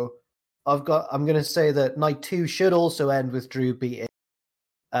 So I'm going to say that night 2 should also end with Drew beating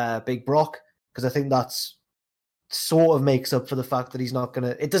Big Brock, because I think that's sort of makes up for the fact that he's not going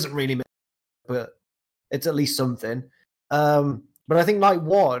to. It doesn't really make, but it's at least something. But I think night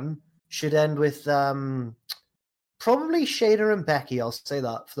 1 should end with probably Shayna and Becky. I'll say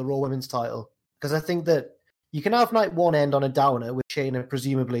that for the Raw Women's title, because I think that you can have night 1 end on a downer with Shayna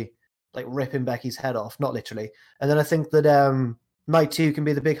presumably like ripping Becky's head off, not literally, and then I think that night 2 can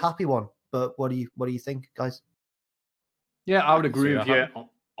be the big happy one. But what do you think, guys? Yeah, I would agree with you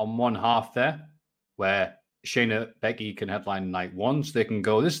on one half there, where Shayna Becky can headline night 1, so they can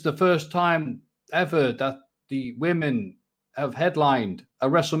go, this is the first time ever that the women have headlined a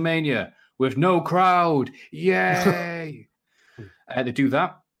WrestleMania with no crowd. Yay! To do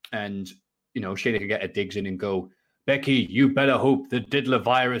that, and Shayna can get her digs in and go, Becky, you better hope the diddler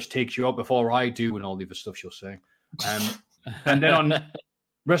virus takes you out before I do, and all the other stuff she'll say. And then on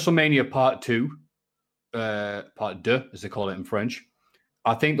WrestleMania Part 2, Part 2, as they call it in French,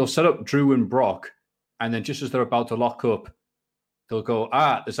 I think they'll set up Drew and Brock, and then just as they're about to lock up, they'll go,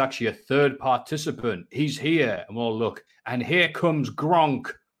 there's actually a third participant. He's here. And we'll look. And here comes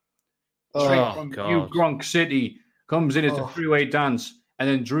Gronk. Straight from New Gronk City. Comes in as a three-way dance. And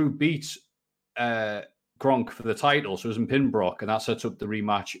then Drew beats Gronk for the title, so it doesn't pin Brock. And that sets up the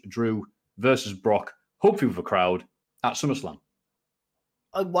rematch, Drew versus Brock, hopefully with a crowd, at SummerSlam.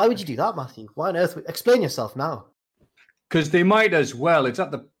 Why would you do that, Matthew? Why on earth? Explain yourself now. Because they might as well. It's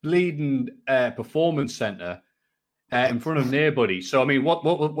at the bleeding performance center in front of nobody. So I mean, what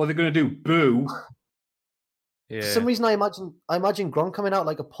are they going to do? Boo! Yeah. For some reason, I imagine Gronk coming out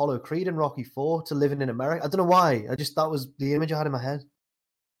like Apollo Creed in Rocky IV to Living in America. I don't know why. That was the image I had in my head.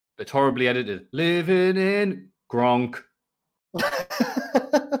 It's horribly edited. Living in Gronk. put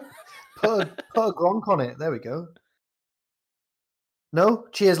a Gronk on it. There we go. No,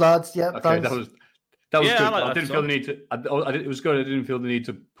 cheers, lads. Yeah, okay, thanks. That was good. I didn't feel the need to. It was good. I didn't feel the need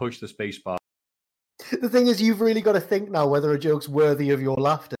to push the space bar. The thing is, you've really got to think now whether a joke's worthy of your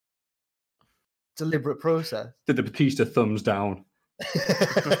laughter. Deliberate process. Did the Batista thumbs down?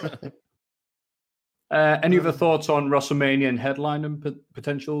 Any other thoughts on WrestleMania and headline and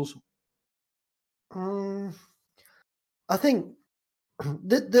potentials? I think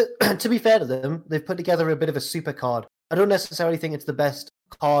to be fair to them, they've put together a bit of a super card. I don't necessarily think it's the best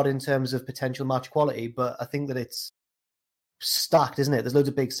card in terms of potential match quality, but I think that it's stacked, isn't it? There's loads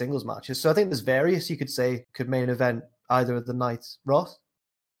of big singles matches. So I think there's various, you could say, could main event either of the nights. Ross?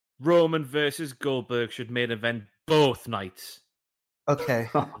 Roman versus Goldberg should main event both nights. Okay.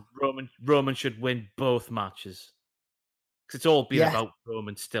 Roman should win both matches. Because it's all been about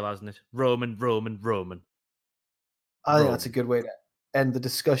Roman still, hasn't it? Roman. I think that's a good way to end the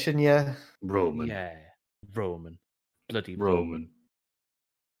discussion, yeah. Roman. Yeah, Roman. Bloody Roman.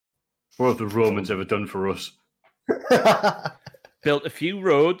 What have the Romans ever done for us? Built a few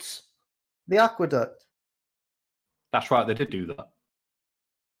roads. The aqueduct. That's right, they did do that.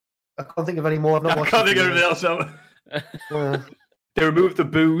 I can't think of any more. I can't think of anything else. They removed the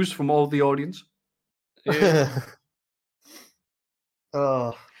booze from all the audience. Yeah.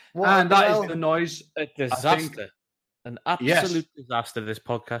 And that is the noise. A disaster. An absolute disaster this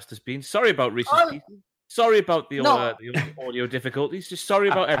podcast has been. Sorry about recent people. Sorry about the audio difficulties. Just sorry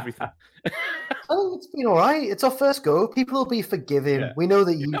about everything. I think it's been all right. It's our first go. People will be forgiving. Yeah. We know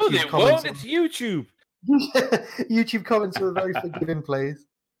that YouTube No, they won't. It's YouTube. YouTube comments are a very forgiving place.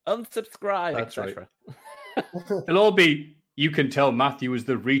 Unsubscribe, that's etc. Right. They'll all be You can tell Matthew is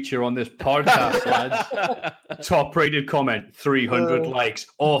the reacher on this podcast, lads. Top-rated comment, 300 likes.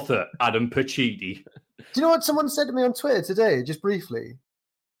 Author, Adam Pacitti. Do you know what someone said to me on Twitter today, just briefly?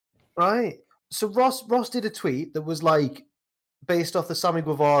 Right? So Ross did a tweet that was like, based off the Sammy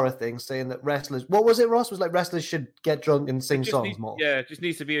Guevara thing, saying that wrestlers... What was it, Ross? Was like wrestlers should get drunk and sing songs more. Yeah, it just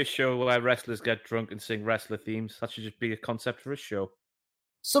needs to be a show where wrestlers get drunk and sing wrestler themes. That should just be a concept for a show.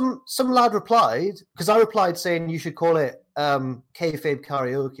 Some lad replied, because I replied saying you should call it kayfabe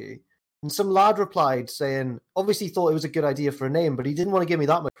karaoke, and some lad replied saying, obviously thought it was a good idea for a name, but he didn't want to give me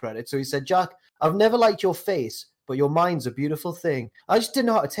that much credit, so he said, Jack, I've never liked your face, but your mind's a beautiful thing. I just didn't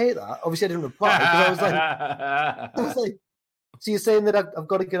know how to take that. Obviously I didn't reply, because I was like, so you're saying that I've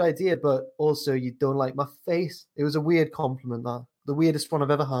got a good idea, but also you don't like my face? It was a weird compliment, that. The weirdest one I've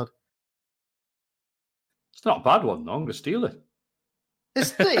ever had. It's not a bad one, though. I'm going to steal it.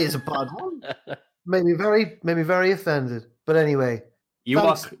 It is a bad one. Made me very offended. But anyway, you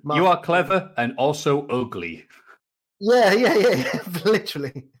are clever and also ugly. Yeah,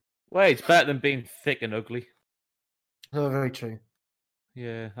 literally. Well, it's better than being thick and ugly. Oh, very true.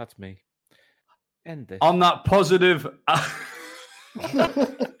 Yeah, that's me. End this. On that positive,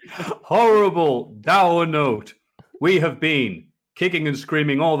 horrible, dour note, we have been kicking and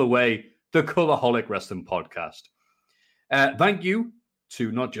screaming all the way, the Cultaholic Wrestling Podcast. Thank you to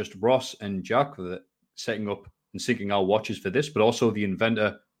not just Ross and Jack for setting up and syncing our watches for this, but also the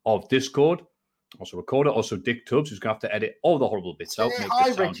inventor of Discord, also recorder, also Dick Tubbs, who's going to have to edit all the horrible bits out. Say hi,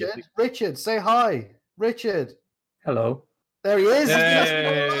 Richard. Easy. Richard, say hi. Richard. Hello. There he is.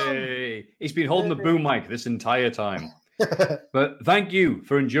 Hey. He's been holding the boom mic this entire time. But thank you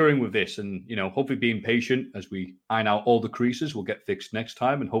for enduring with this and, hopefully being patient as we iron out all the creases. We'll get fixed next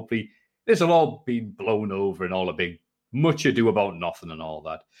time, and hopefully this will all be blown over and all a big much ado about nothing and all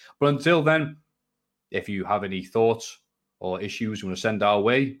that. But until then, if you have any thoughts or issues you want to send our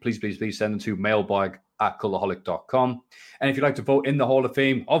way, please send them to mailbag@cultaholic.com. And if you'd like to vote in the Hall of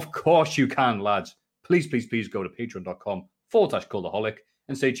Fame, of course you can, lads. Please go to patreon.com/cultaholic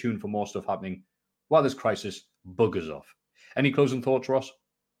and stay tuned for more stuff happening while this crisis buggers off. Any closing thoughts, Ross?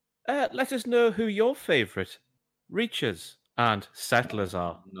 Let us know who your favourite reachers and settlers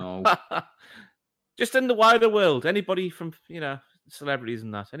are. No. Just in the wider world, anybody from, celebrities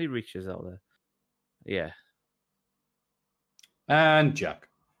and that, any reachers out there. Yeah. And Jack.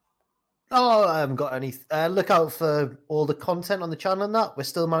 Oh, I haven't got any. Look out for all the content on the channel and that. We're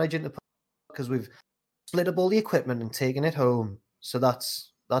still managing to, because we've split up all the equipment and taken it home. So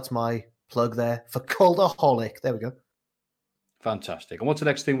that's my plug there for Cultaholic. There we go. Fantastic. And what's the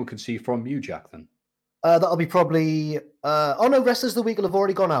next thing we can see from you, Jack, then? That'll be probably... Wrestlers of the Week will have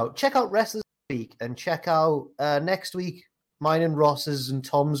already gone out. Check out Wrestlers week and check out next week mine and Ross's and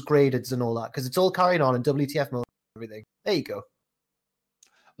Tom's gradeds and all that, because it's all carrying on in WTF mode and everything. There you go.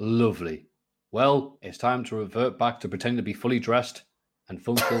 Lovely. Well, it's time to revert back to pretending to be fully dressed and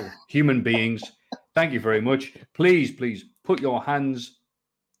functional human beings. Thank you very much. Please put your hands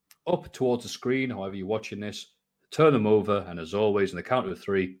up towards the screen, however you're watching this. Turn them over, and as always, on the count of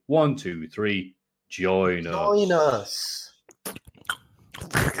 3, 1, 2, 3, join us.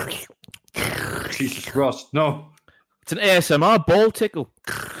 Jesus, Ross, no. It's an ASMR ball tickle.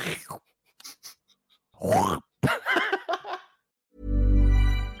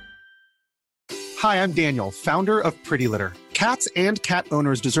 Hi, I'm Daniel, founder of Pretty Litter. Cats and cat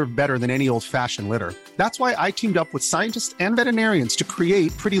owners deserve better than any old-fashioned litter. That's why I teamed up with scientists and veterinarians to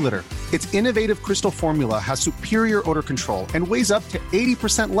create Pretty Litter. Its innovative crystal formula has superior odor control and weighs up to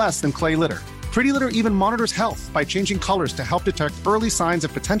 80% less than clay litter. Pretty Litter even monitors health by changing colors to help detect early signs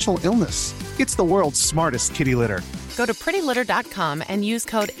of potential illness. It's the world's smartest kitty litter. Go to prettylitter.com and use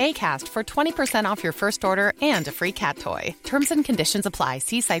code ACAST for 20% off your first order and a free cat toy. Terms and conditions apply.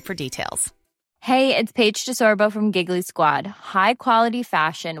 See site for details. Hey, it's Paige DeSorbo from Giggly Squad. High quality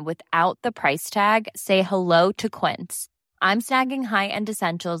fashion without the price tag. Say hello to Quince. I'm snagging high-end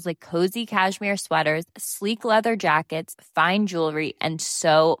essentials like cozy cashmere sweaters, sleek leather jackets, fine jewelry, and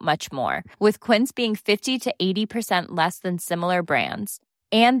so much more. With Quince being 50 to 80% less than similar brands.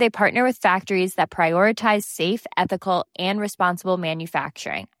 And they partner with factories that prioritize safe, ethical, and responsible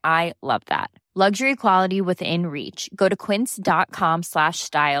manufacturing. I love that. Luxury quality within reach. Go to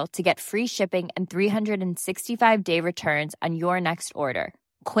quince.com/style to get free shipping and 365-day returns on your next order.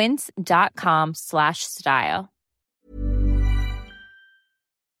 Quince.com/style.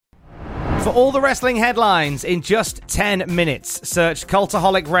 For all the wrestling headlines in just 10 minutes, search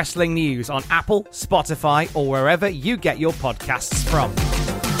Cultaholic Wrestling News on Apple, Spotify, or wherever you get your podcasts from.